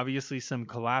seen, obviously, some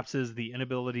collapses, the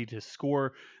inability to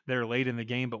score there late in the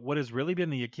game. But what has really been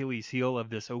the Achilles heel of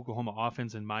this Oklahoma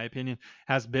offense, in my opinion,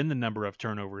 has been the number of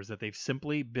turnovers that they've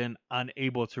simply been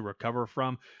unable to recover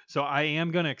from. So I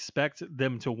am going to expect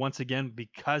them to, once again,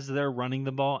 because they're running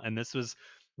the ball, and this was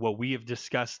what we have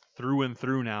discussed through and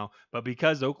through now, but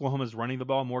because Oklahoma's running the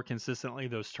ball more consistently,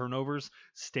 those turnovers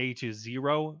stay to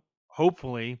 0,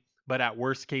 hopefully, but at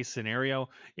worst case scenario,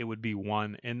 it would be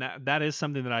 1. And that is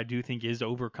something that I do think is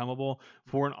overcomable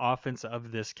for an offense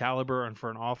of this caliber and for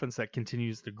an offense that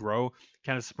continues to grow,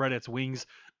 kind of spread its wings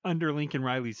under Lincoln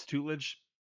Riley's tutelage.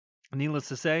 Needless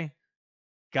to say,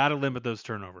 got to limit those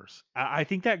turnovers. I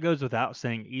think that goes without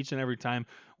saying each and every time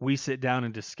we sit down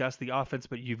and discuss the offense,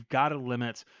 but you've got to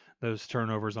limit those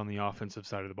turnovers on the offensive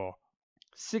side of the ball.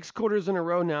 6 quarters in a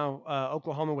row now,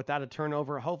 Oklahoma without a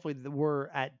turnover. Hopefully we're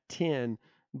at 10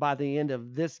 by the end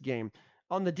of this game.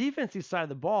 On the defensive side of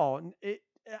the ball,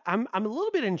 I'm a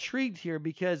little bit intrigued here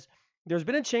because there's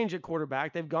been a change at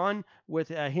quarterback. They've gone with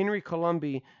Henry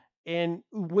Colombi, and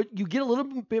what you get a little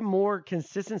bit more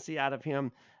consistency out of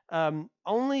him.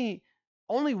 Only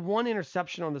 1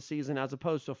 interception on the season as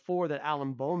opposed to 4 that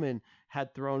Alan Bowman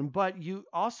had thrown, but you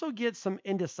also get some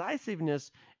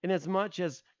indecisiveness in as much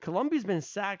as Colombi's been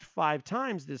sacked 5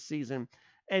 times this season.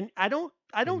 And I don't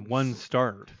one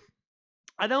start.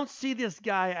 I don't see this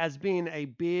guy as being a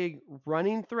big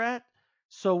running threat.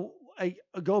 So I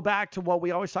go back to what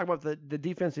we always talk about, the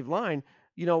defensive line.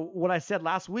 You know, what I said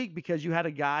last week, because you had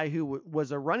a guy who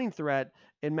was a running threat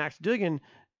in Max Duggan.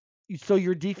 So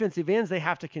your defensive ends, they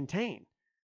have to contain.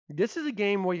 This is a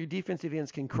game where your defensive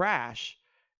ends can crash.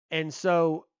 And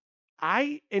so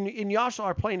and you also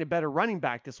are playing a better running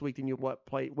back this week than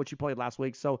what you played last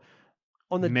week. So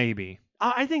maybe.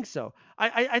 I think so.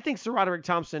 I think Sir Roderick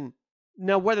Thompson,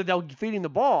 now whether they'll feed him the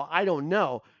ball, I don't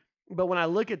know. But when I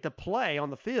look at the play on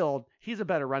the field, he's a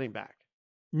better running back.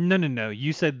 No.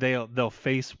 You said they'll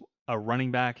face a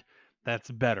running back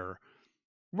that's better.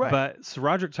 Right. But Sir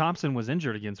Roderick Thompson was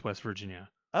injured against West Virginia.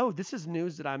 Oh, this is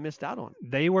news that I missed out on.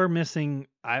 They were missing,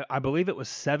 I believe it was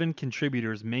 7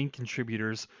 main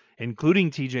contributors,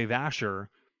 including TJ Vasher,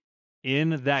 in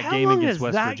that game against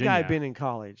West Virginia. How long has that guy been in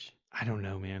college? I don't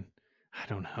know, man. I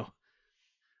don't know.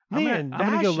 Man,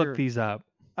 I'm gonna go look these up.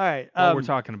 All right. While we're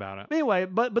talking about it. Anyway,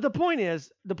 but the point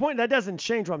that doesn't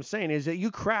change what I'm saying is that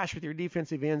you crash with your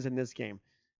defensive ends in this game.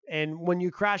 And when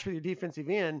you crash with your defensive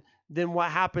end, then what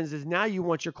happens is now you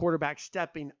want your quarterback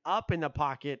stepping up in the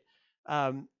pocket,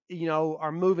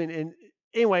 or moving in.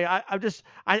 Anyway,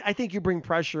 I think you bring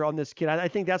pressure on this kid. I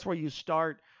think that's where you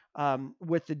start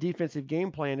with the defensive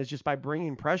game plan, is just by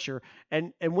bringing pressure.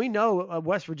 And we know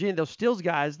West Virginia, those Stills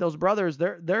guys, those brothers,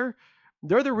 they're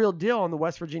the real deal on the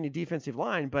West Virginia defensive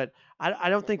line. But I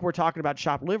don't think we're talking about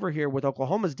chopped liver here with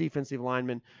Oklahoma's defensive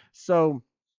linemen. So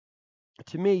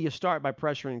to me, you start by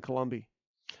pressuring Colombi.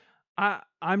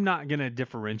 I'm not going to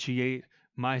differentiate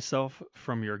myself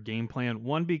from your game plan.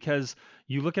 One, because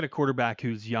you look at a quarterback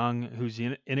who's young, who's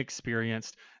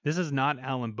inexperienced. This is not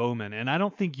Alan Bowman. And I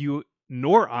don't think you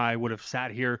nor I would have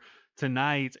sat here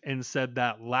tonight and said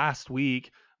that last week,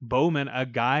 Bowman, a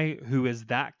guy who is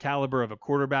that caliber of a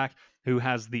quarterback, who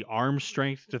has the arm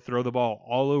strength to throw the ball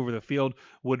all over the field,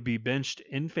 would be benched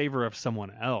in favor of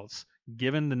someone else.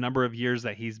 Given the number of years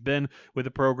that he's been with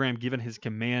the program, given his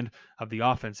command of the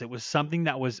offense, it was something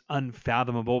that was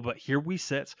unfathomable. But here we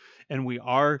sit, and we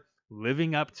are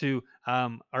living up to,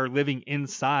 are living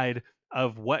inside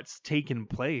of what's taken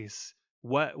place,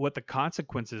 what the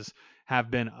consequences have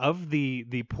been of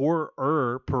the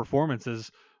poorer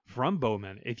performances from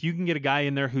Bowman. If you can get a guy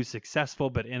in there who's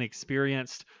successful but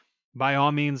inexperienced, by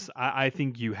all means, I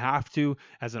think you have to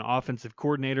as an offensive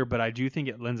coordinator, but I do think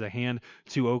it lends a hand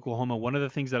to Oklahoma. One of the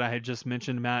things that I had just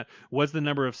mentioned, Matt, was the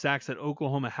number of sacks that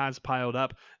Oklahoma has piled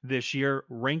up this year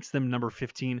ranks them number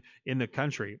 15 in the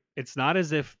country. It's not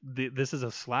as if this is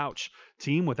a slouch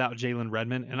team without Jalen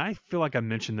Redmond, and I feel like I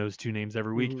mention those 2 names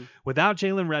every week. Mm-hmm. Without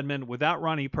Jalen Redmond, without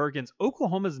Ronnie Perkins,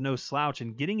 Oklahoma's no slouch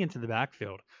in getting into the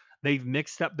backfield. They've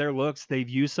mixed up their looks. They've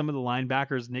used some of the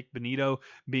linebackers, Nick Benito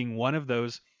being one of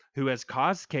those, who has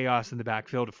caused chaos in the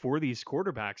backfield for these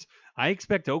quarterbacks. I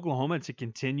expect Oklahoma to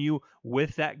continue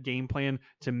with that game plan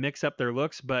to mix up their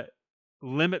looks, but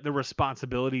limit the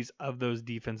responsibilities of those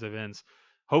defensive ends.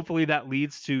 hopefully that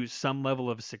leads to some level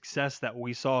of success that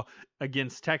we saw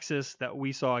against Texas,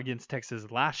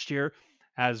 last year,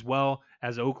 as well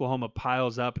as Oklahoma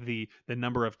piles up the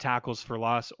number of tackles for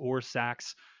loss or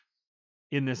sacks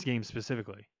in this game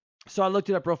specifically. So I looked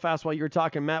it up real fast while you were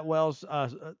talking. Matt Wells,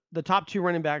 the top 2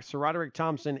 running backs, Sir Roderick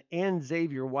Thompson and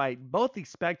Xavier White, both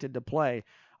expected to play,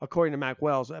 according to Matt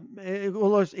Wells.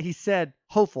 He said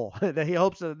hopeful that he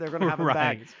hopes that they're going to have him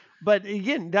back. But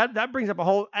again, that brings up a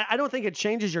whole. I don't think it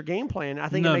changes your game plan. I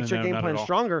think it makes your game plan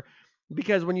stronger,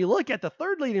 because when you look at the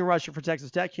third leading rusher for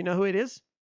Texas Tech, you know who it is?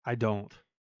 I don't.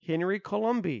 Henry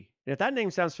Colombi. If that name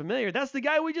sounds familiar, that's the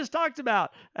guy we just talked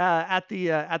about at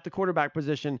the quarterback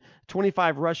position.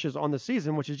 25 rushes on the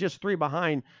season, which is just 3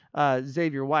 behind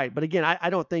Xavier White. But again, I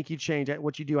don't think you change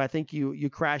what you do. I think you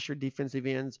crash your defensive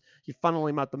ends, you funnel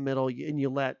him out the middle, and you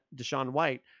let Deshaun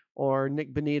White or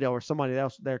Nick Benito or somebody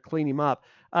else there clean him up.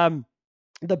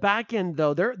 The back end,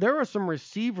 though, there are some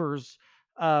receivers,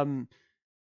 and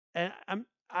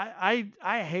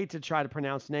I hate to try to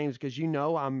pronounce names because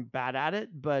I'm bad at it,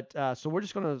 but so we're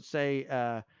just gonna say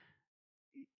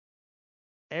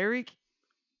Eric.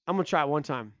 I'm gonna try it one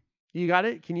time. You got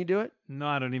it? Can you do it? No,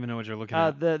 I don't even know what you're looking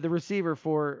at. The receiver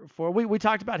for we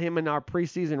talked about him in our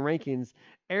preseason rankings.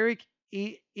 Eric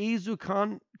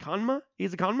Ezukanma.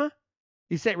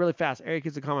 You say it really fast. Eric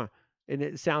Ezukanma. And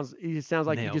it sounds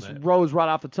like he just rose right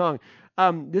off the tongue.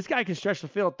 This guy can stretch the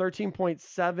field,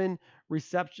 13.7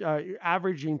 reception,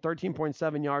 averaging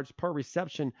 13.7 yards per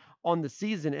reception on the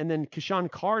season. And then Keshawn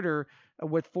Carter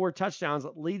with 4 touchdowns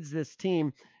leads this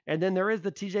team. And then there is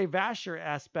the TJ Vasher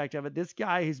aspect of it. This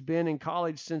guy has been in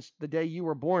college since the day you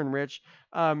were born, Rich.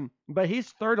 But he's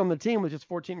third on the team with just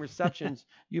 14 receptions.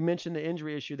 You mentioned the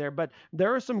injury issue there. But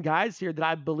there are some guys here that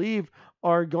I believe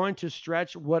are going to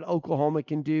stretch what Oklahoma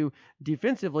can do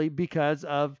defensively because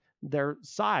of their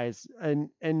size. And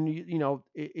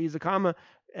Ezukanma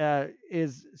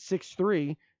is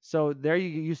 6'3". So there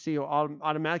you see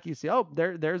automatically you see,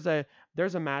 there's a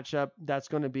matchup that's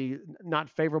going to be not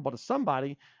favorable to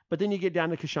somebody. But then you get down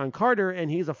to Keshawn Carter,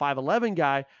 and he's a 5'11"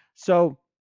 guy. So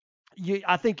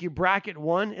I think you bracket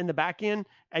one in the back end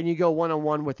and you go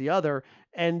one-on-one with the other.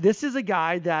 And this is a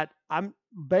guy that I'm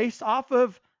based off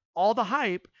of all the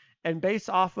hype and based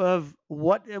off of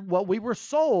what we were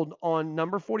sold on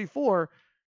number 44.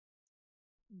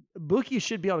 Buki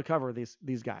should be able to cover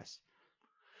these guys.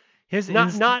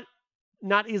 Not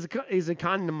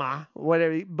Ezukanma,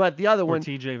 whatever, but the other one,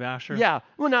 TJ Vasher. Yeah,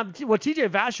 TJ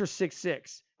Vasher's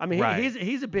 6'6". I mean, right.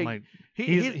 he's a big. Like,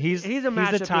 he's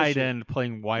a tight end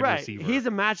playing wide receiver. He's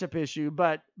a matchup issue,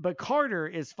 but Carter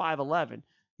is 5'11".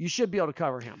 You should be able to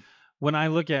cover him. When I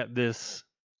look at this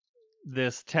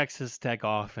Texas Tech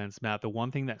offense, Matt, the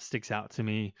one thing that sticks out to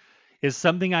me is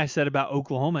something I said about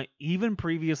Oklahoma even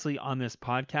previously on this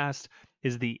podcast,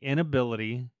 is the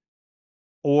inability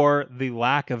or the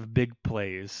lack of big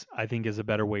plays, I think is a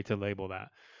better way to label that.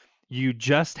 You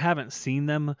just haven't seen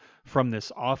them from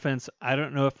this offense. I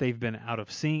don't know if they've been out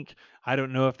of sync. I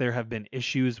don't know if there have been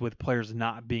issues with players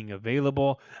not being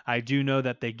available. I do know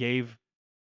that they gave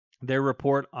their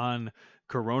report on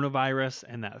coronavirus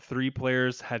and that 3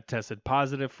 players had tested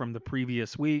positive from the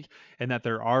previous week and that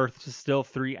there are still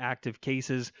 3 active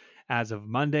cases as of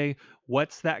Monday.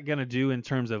 What's that going to do in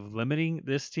terms of limiting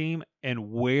this team,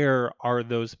 and where are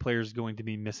those players going to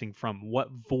be missing from? What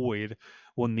void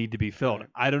will need to be filled? Right.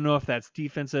 I don't know if that's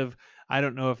defensive. I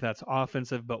don't know if that's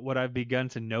offensive, but what I've begun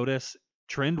to notice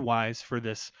trend-wise for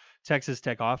this Texas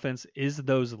Tech offense is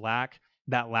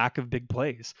that lack of big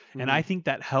plays. Mm-hmm. And I think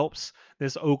that helps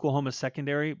this Oklahoma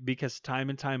secondary, because time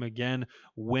and time again,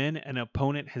 when an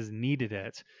opponent has needed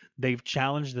it, they've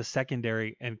challenged the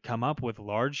secondary and come up with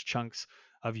large chunks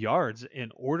of yards in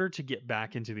order to get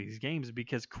back into these games.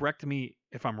 Because, correct me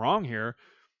if I'm wrong here,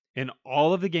 in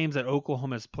all of the games that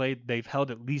Oklahoma has played, they've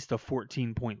held at least a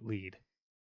 14-point lead.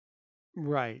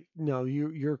 Right. No,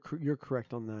 you're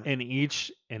correct on that.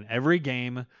 In every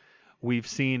game, we've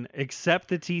seen, except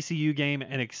the TCU game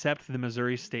and except the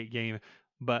Missouri State game,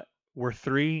 but we're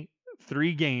three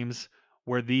games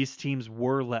where these teams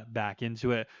were let back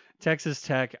into it. Texas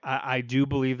Tech, I do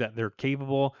believe that they're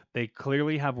capable. They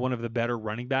clearly have one of the better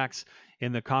running backs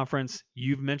in the conference.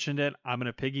 You've mentioned it. I'm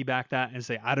going to piggyback that and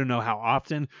say I don't know how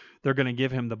often they're going to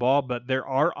give him the ball, but there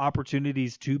are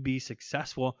opportunities to be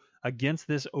successful against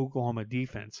this Oklahoma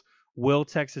defense. Will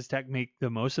Texas Tech make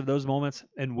the most of those moments,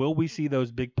 and will we see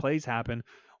those big plays happen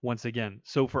once again?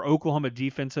 So for Oklahoma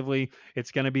defensively,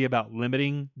 it's going to be about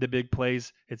limiting the big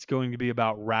plays. It's going to be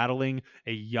about rattling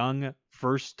a young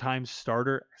first-time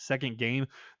starter, second game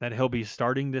that he'll be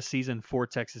starting this season for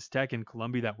Texas Tech in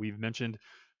Columbia that we've mentioned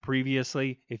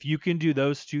previously. If you can do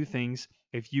those 2 things,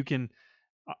 if you can,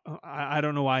 I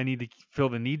don't know why I need to feel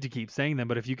the need to keep saying them,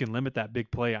 but if you can limit that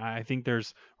big play, I think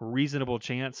there's a reasonable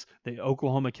chance that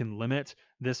Oklahoma can limit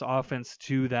this offense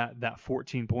to that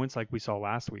 14 points like we saw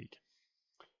last week.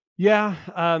 Yeah.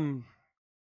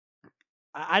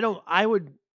 I don't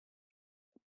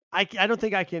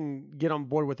think I can get on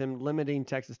board with him limiting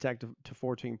Texas Tech to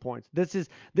 14 points.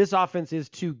 This offense is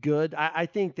too good. I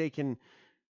think they can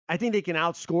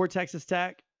outscore Texas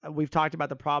Tech. We've talked about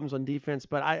the problems on defense,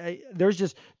 but there's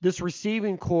just this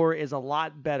receiving core is a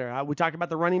lot better. We talked about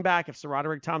the running back. If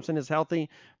SaRodorick Thompson is healthy,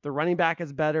 the running back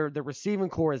is better. The receiving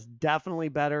core is definitely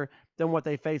better than what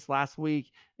they faced last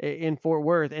week in Fort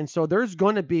Worth. And so there's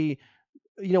going to be,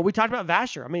 we talked about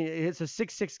Vasher. I mean, it's a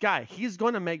 6'6" guy. He's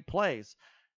going to make plays.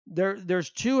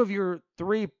 There's two of your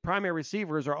three primary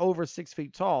receivers are over 6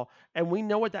 feet tall, and we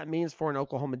know what that means for an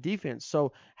Oklahoma defense.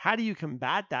 So how do you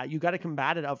combat that? You got to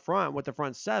combat it up front with the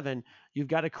front seven. You've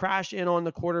got to crash in on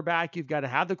the quarterback. You've got to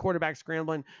have the quarterback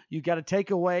scrambling. You've got to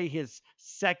take away his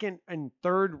second and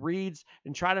third reads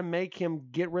and try to make him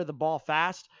get rid of the ball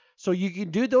fast. So you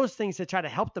can do those things to try to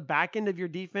help the back end of your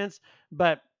defense.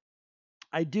 But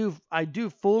I do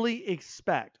fully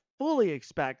expect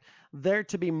there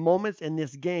to be moments in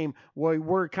this game where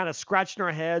we're kind of scratching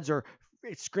our heads or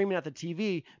screaming at the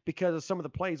TV because of some of the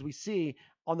plays we see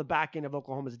on the back end of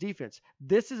Oklahoma's defense.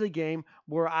 This is a game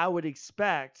where I would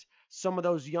expect some of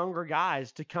those younger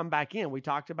guys to come back in. We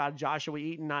talked about Joshua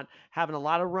Eaton not having a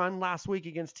lot of run last week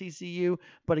against TCU,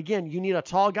 but again, you need a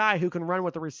tall guy who can run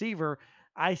with the receiver.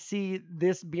 I see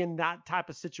this being that type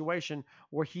of situation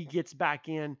where he gets back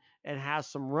in and has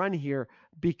some run here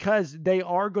because they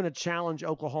are going to challenge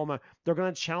Oklahoma. They're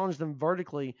going to challenge them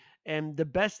vertically. And the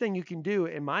best thing you can do,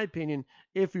 in my opinion,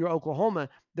 if you're Oklahoma,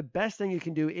 the best thing you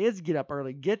can do is get up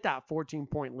early, get that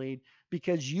 14-point lead,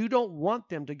 because you don't want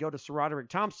them to go to SaRodorick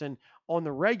Thompson on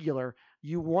the regular.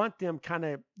 You want them kind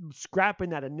of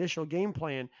scrapping that initial game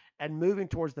plan and moving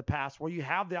towards the pass where you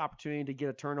have the opportunity to get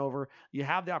a turnover. You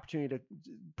have the opportunity to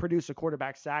produce a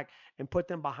quarterback sack and put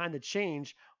them behind the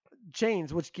chains,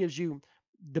 which gives you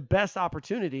the best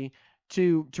opportunity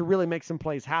to really make some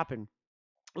plays happen.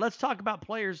 Let's talk about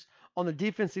players on the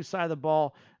defensive side of the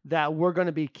ball that we're going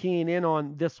to be keying in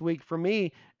on this week. For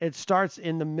me, it starts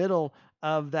in the middle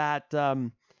of that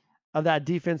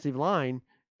defensive line,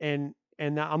 and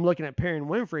I'm looking at Perrion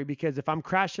Winfrey, because if I'm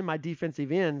crashing my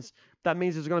defensive ends, that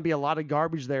means there's going to be a lot of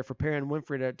garbage there for Perrion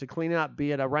Winfrey to clean up,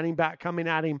 be it a running back coming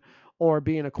at him or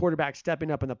being a quarterback stepping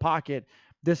up in the pocket.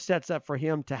 This sets up for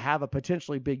him to have a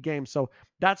potentially big game. So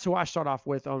that's who I start off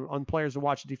with on players to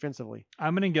watch defensively.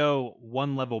 I'm going to go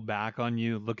one level back on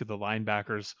you, look at the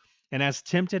linebackers. And as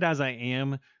tempted as I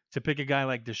am to pick a guy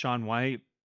like Deshaun White,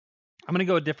 I'm going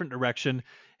to go a different direction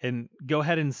and go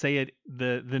ahead and say it,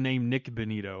 the name Nick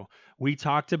Benito. We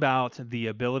talked about the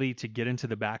ability to get into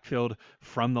the backfield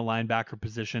from the linebacker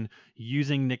position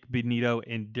using Nick Benito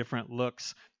in different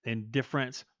looks, in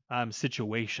different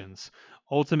situations.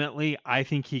 Ultimately, I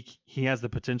think he has the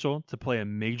potential to play a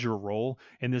major role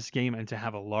in this game and to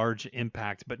have a large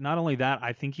impact. But not only that,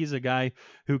 I think he's a guy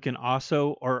who can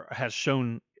also, or has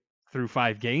shown through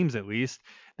 5 games at least,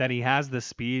 that he has the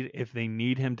speed if they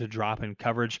need him to drop in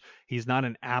coverage. He's not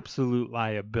an absolute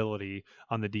liability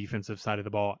on the defensive side of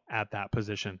the ball at that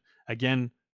position.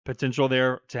 Again, potential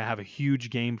there to have a huge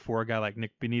game for a guy like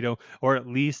Nick Benito, or at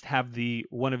least have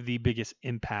one of the biggest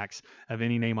impacts of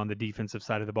any name on the defensive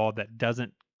side of the ball that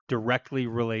doesn't directly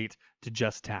relate to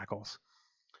just tackles.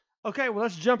 Okay, well,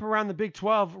 let's jump around the Big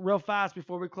 12 real fast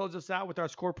before we close this out with our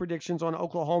score predictions on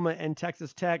Oklahoma and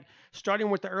Texas Tech. Starting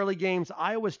with the early games,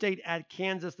 Iowa State at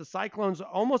Kansas. The Cyclones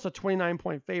almost a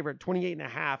 29-point favorite,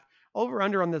 28.5.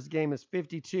 Over-under on this game is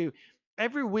 52.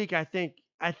 Every week, I think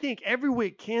every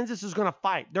week Kansas is going to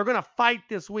fight. They're going to fight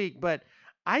this week, but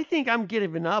I think I'm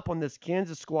giving up on this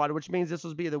Kansas squad, which means this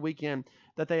will be the weekend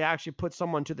that they actually put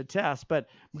someone to the test. But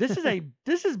this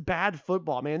is bad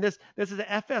football, man. This is an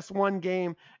FS1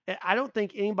 game. I don't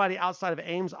think anybody outside of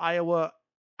Ames, Iowa,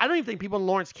 I don't even think people in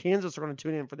Lawrence, Kansas are going to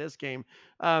tune in for this game.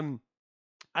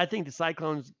 I think the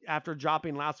Cyclones, after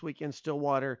dropping last week in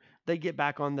Stillwater, they get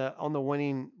back on the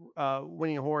winning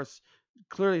horse.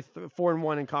 Clearly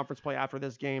 4-1 in conference play after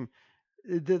this game.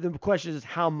 The question is,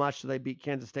 how much do they beat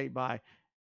Kansas State by?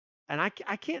 And I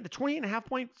can't, the 28.5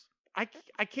 points,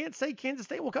 I can't say Kansas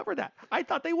State will cover that. I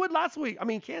thought they would last week.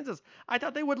 Kansas. I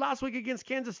thought they would last week against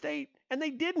Kansas State, and they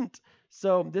didn't.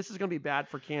 So this is going to be bad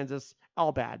for Kansas.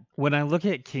 All bad. When I look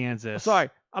at Kansas. Sorry,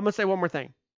 I'm going to say one more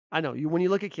thing. I know when you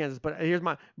look at Kansas, but here's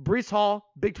my Breece Hall,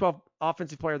 Big 12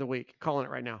 Offensive Player of the Week, calling it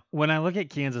right now. When I look at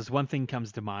Kansas, one thing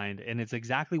comes to mind, and it's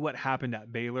exactly what happened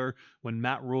at Baylor when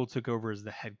Matt Rule took over as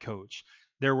the head coach.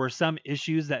 There were some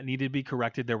issues that needed to be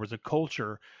corrected. There was a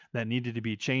culture that needed to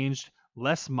be changed.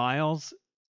 Les Miles,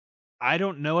 I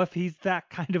don't know if he's that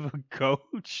kind of a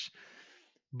coach,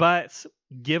 but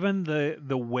given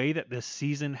the way that this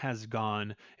season has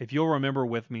gone, if you'll remember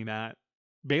with me, Matt,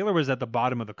 Baylor was at the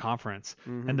bottom of the conference.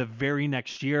 And the very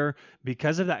next year,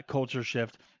 because of that culture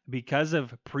shift, because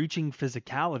of preaching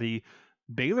physicality,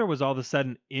 Baylor was all of a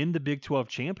sudden in the Big 12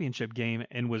 championship game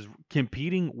and was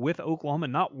competing with Oklahoma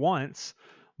not once,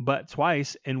 but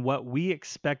twice in what we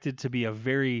expected to be a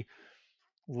very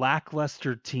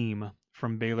lackluster team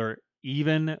from Baylor,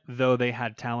 even though they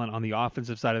had talent on the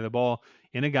offensive side of the ball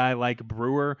in a guy like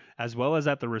Brewer, as well as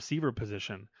at the receiver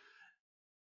position.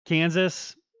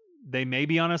 Kansas, they may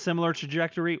be on a similar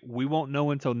trajectory. We won't know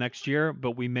until next year,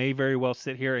 but we may very well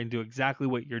sit here and do exactly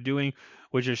what you're doing,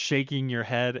 which is shaking your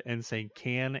head and saying,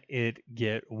 can it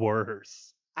get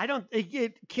worse?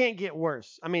 It can't get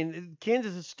worse. I mean,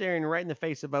 Kansas is staring right in the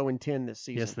face of 0-10 this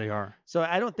season. Yes, they are. So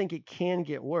I don't think it can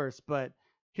get worse, but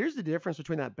here's the difference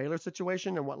between that Baylor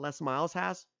situation and what Les Miles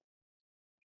has.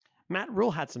 Matt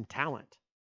Rule had some talent,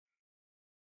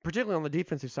 particularly on the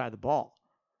defensive side of the ball.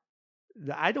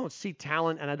 I don't see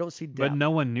talent and I don't see depth. But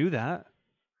no one knew that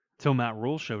till Matt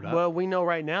Rule showed up. Well, we know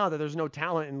right now that there's no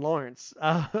talent in Lawrence.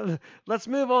 Let's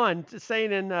move on to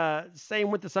staying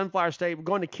with the Sunflower State. We're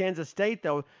going to Kansas State,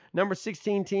 though, number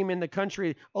 16 team in the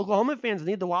country. Oklahoma fans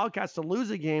need the Wildcats to lose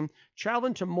a game,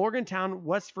 traveling to Morgantown,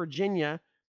 West Virginia,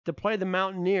 to play the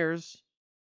Mountaineers.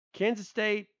 Kansas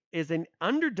State is an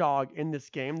underdog in this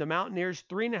game. The Mountaineers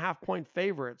 3.5-point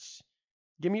favorites.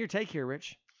 Give me your take here,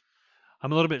 Rich.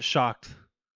 I'm a little bit shocked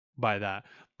by that.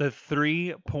 The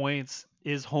 3 points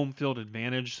is home field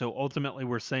advantage. So ultimately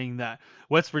we're saying that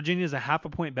West Virginia is a half a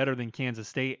point better than Kansas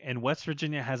State, and West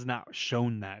Virginia has not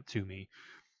shown that to me.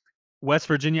 West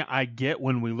Virginia, I get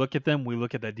when we look at them, we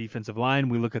look at that defensive line,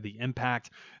 we look at the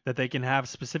impact that they can have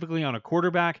specifically on a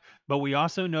quarterback, but we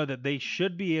also know that they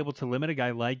should be able to limit a guy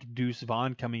like Deuce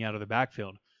Vaughn coming out of the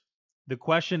backfield. The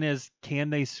question is, can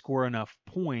they score enough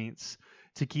points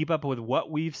to keep up with what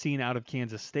we've seen out of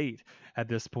Kansas State at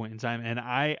this point in time? And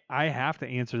I have to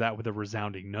answer that with a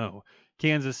resounding no.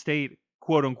 Kansas State,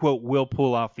 quote unquote, will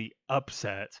pull off the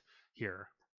upset here.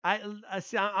 I'm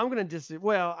going to disagree.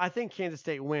 Well, I think Kansas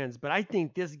State wins, but I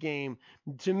think this game,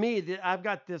 to me, I've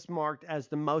got this marked as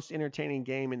the most entertaining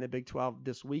game in the Big 12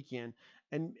 this weekend.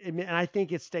 And I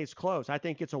think it stays close. I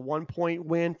think it's a 1-point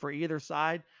win for either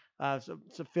side. So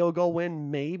it's a field goal win,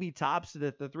 maybe tops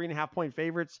the 3.5-point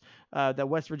favorites that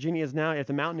West Virginia is now. If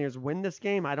the Mountaineers win this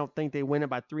game, I don't think they win it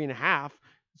by 3.5.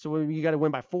 So you got to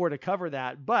win by 4 to cover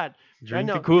that. But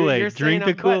drink the Kool-Aid. Drink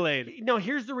the Kool-Aid. No,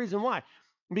 here's the reason why.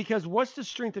 Because what's the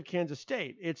strength of Kansas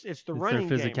State? It's the running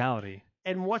their physicality. Game.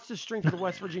 And what's the strength of the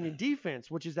West Virginia defense,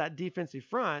 which is that defensive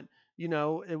front? You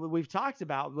know, we've talked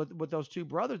about with those two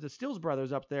brothers, the Stills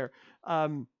brothers up there.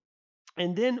 And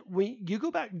then you go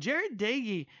back, Jared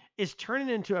Dagey is turning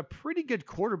into a pretty good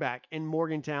quarterback in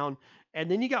Morgantown.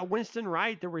 And then you got Winston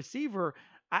Wright, the receiver.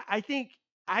 I think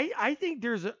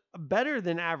there's a better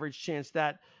than average chance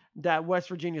that West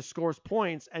Virginia scores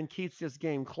points and keeps this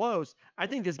game close. I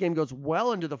think this game goes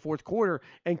well into the fourth quarter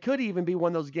and could even be one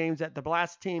of those games that the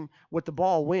last team with the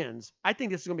ball wins. I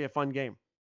think this is going to be a fun game.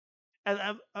 And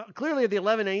clearly, the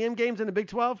 11 a.m. games in the Big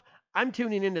 12, I'm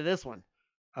tuning into this one.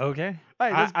 Okay.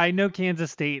 Right, I know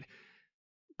Kansas State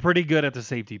pretty good at the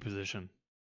safety position.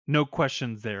 No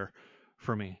questions there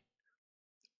for me.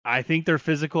 I think they're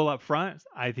physical up front.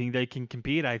 I think they can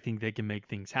compete. I think they can make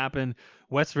things happen.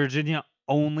 West Virginia,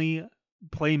 only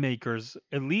playmakers,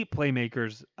 elite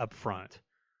playmakers up front.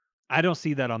 I don't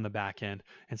see that on the back end.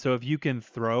 And so if you can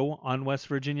throw on West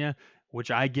Virginia, which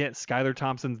I get, Skylar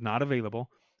Thompson's not available,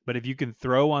 but if you can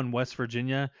throw on West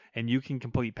Virginia and you can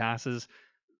complete passes,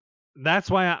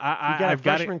 that's why I've got a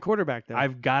freshman quarterback there.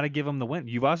 I've got to give him the win.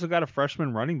 You've also got a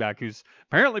freshman running back who's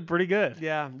apparently pretty good.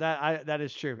 Yeah, that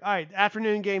is true. All right,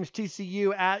 afternoon games,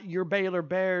 TCU at your Baylor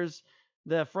Bears.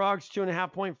 The Frogs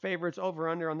 2.5-point favorites. Over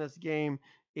under on this game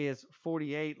is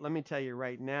 48. Let me tell you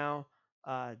right now,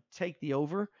 take the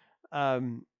over.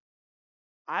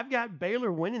 I've got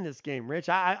Baylor winning this game, Rich.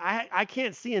 I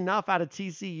can't see enough out of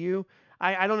TCU.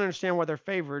 I don't understand why they're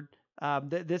favored.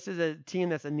 This is a team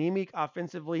that's anemic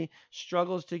offensively,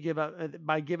 struggles to give up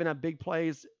by giving up big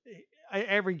plays.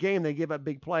 Every game they give up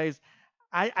big plays.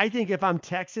 I think if I'm a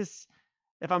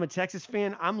Texas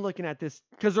fan, I'm looking at this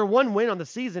because their one win on the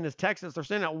season is Texas. They're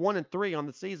sitting at 1-3 on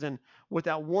the season with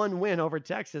that one win over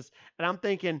Texas. And I'm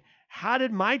thinking, how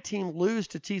did my team lose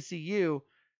to TCU?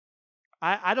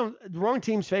 The wrong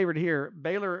team's favored here.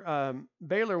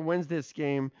 Baylor wins this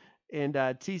game. And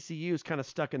TCU is kind of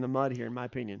stuck in the mud here, in my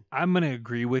opinion. I'm going to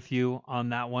agree with you on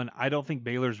that one. I don't think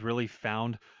Baylor's really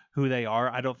found who they are.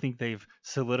 I don't think they've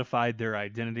solidified their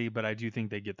identity, but I do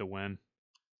think they get the win.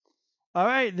 All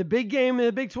right, the big game in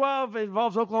the Big 12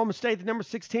 involves Oklahoma State, the number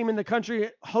 6 team in the country,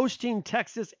 hosting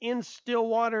Texas in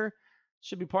Stillwater.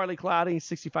 Should be partly cloudy,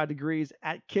 65 degrees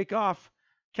at kickoff.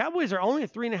 Cowboys are only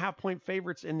 3.5-point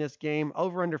favorites in this game,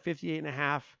 over under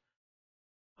 58.5.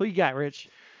 Who you got, Rich?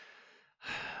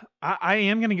 I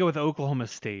am going to go with Oklahoma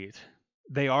State.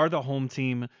 They are the home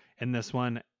team in this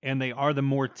one, and they are the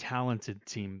more talented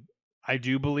team. I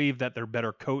do believe that they're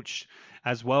better coached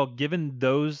as well. Given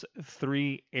those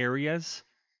three areas,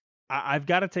 I've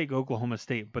got to take Oklahoma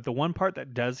State. But the one part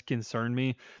that does concern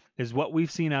me is what we've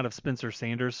seen out of Spencer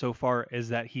Sanders so far is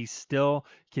that he's still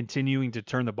continuing to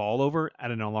turn the ball over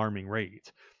at an alarming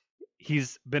rate.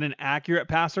 He's been an accurate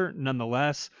passer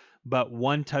nonetheless, but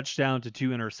 1 touchdown to 2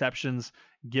 interceptions,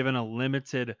 given a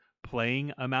limited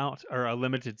playing amount or a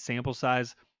limited sample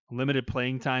size, limited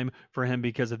playing time for him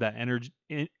because of that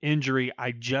injury.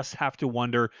 I just have to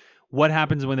wonder what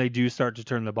happens when they do start to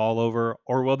turn the ball over,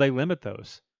 or will they limit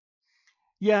those?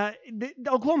 Yeah, the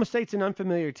Oklahoma State's in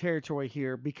unfamiliar territory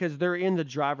here because they're in the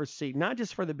driver's seat, not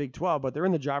just for the Big 12, but they're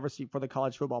in the driver's seat for the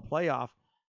college football playoff.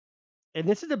 And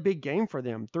this is a big game for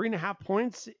them. 3.5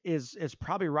 points is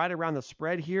probably right around the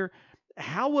spread here.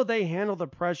 How will they handle the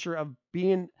pressure of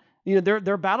being,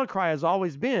 their battle cry has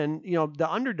always been, the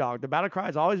underdog. The battle cry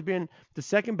has always been the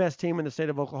second best team in the state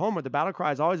of Oklahoma. The battle cry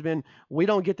has always been, we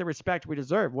don't get the respect we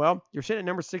deserve. Well, you're sitting at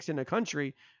number 6 in the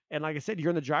country. And like I said, you're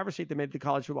in the driver's seat that made the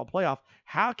college football playoff.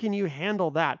 How can you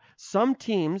handle that? Some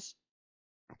teams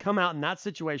come out in that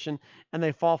situation and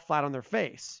they fall flat on their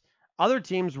face. Other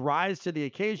teams rise to the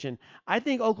occasion. I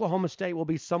think Oklahoma State will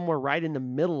be somewhere right in the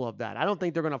middle of that. I don't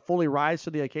think they're going to fully rise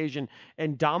to the occasion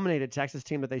and dominate a Texas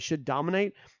team that they should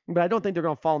dominate, but I don't think they're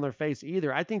going to fall on their face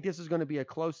either. I think this is going to be a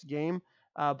close game,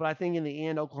 but I think in the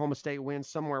end, Oklahoma State wins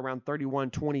somewhere around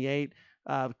 31-28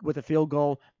 with a field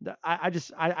goal. I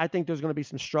think there's going to be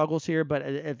some struggles here, but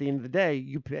at the end of the day,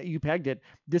 you pegged it.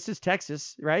 This is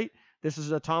Texas, right? This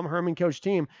is a Tom Herman coach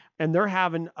team, and they're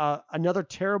having another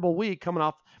terrible week coming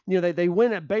off. They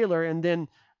win at Baylor, and then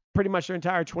pretty much their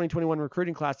entire 2021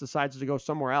 recruiting class decides to go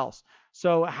somewhere else.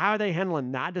 So how are they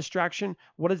handling that distraction?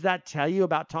 What does that tell you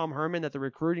about Tom Herman, that the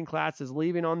recruiting class is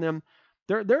leaving on them?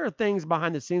 There are things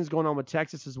behind the scenes going on with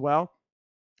Texas as well.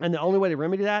 And the only way to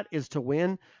remedy that is to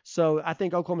win. So I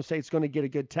think Oklahoma State's going to get a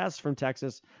good test from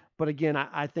Texas. But again,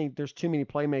 I think there's too many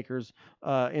playmakers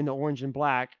in the orange and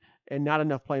black and not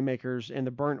enough playmakers in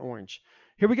the burnt orange.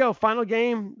 Here we go. Final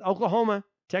game, Oklahoma,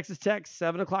 Texas Tech,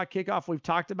 7 o'clock kickoff. We've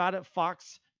talked about it.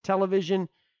 Fox Television.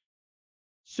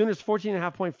 Sooners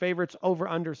 14.5-point favorites, over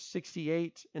under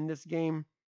 68 in this game.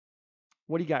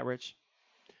 What do you got, Rich?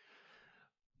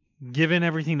 Given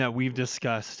everything that we've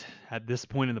discussed at this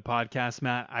point in the podcast,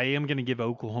 Matt, I am going to give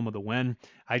Oklahoma the win.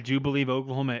 I do believe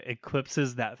Oklahoma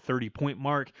eclipses that 30-point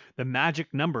mark, the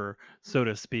magic number, so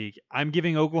to speak. I'm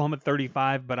giving Oklahoma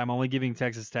 35, but I'm only giving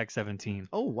Texas Tech 17.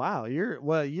 Oh, wow.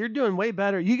 You're doing way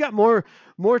better. You got more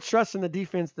trust in the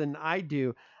defense than I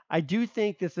do. I do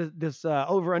think this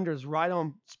over-under is right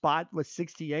on spot with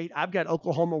 68. I've got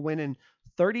Oklahoma winning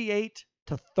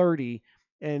 38-30.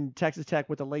 And Texas Tech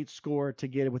with a late score to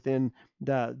get it within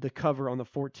the cover on the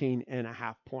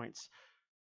 14.5 points.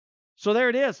 So there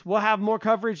it is. We'll have more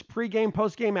coverage pregame,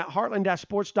 postgame at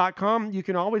heartland-sports.com. You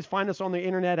can always find us on the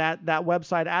internet at that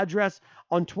website address,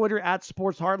 on Twitter at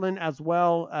SportsHeartland, as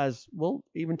well as we'll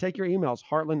even take your emails,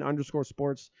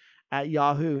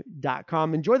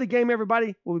 heartland_sports@yahoo.com. Enjoy the game,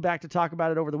 everybody. We'll be back to talk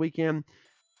about it over the weekend.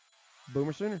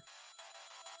 Boomer Sooner.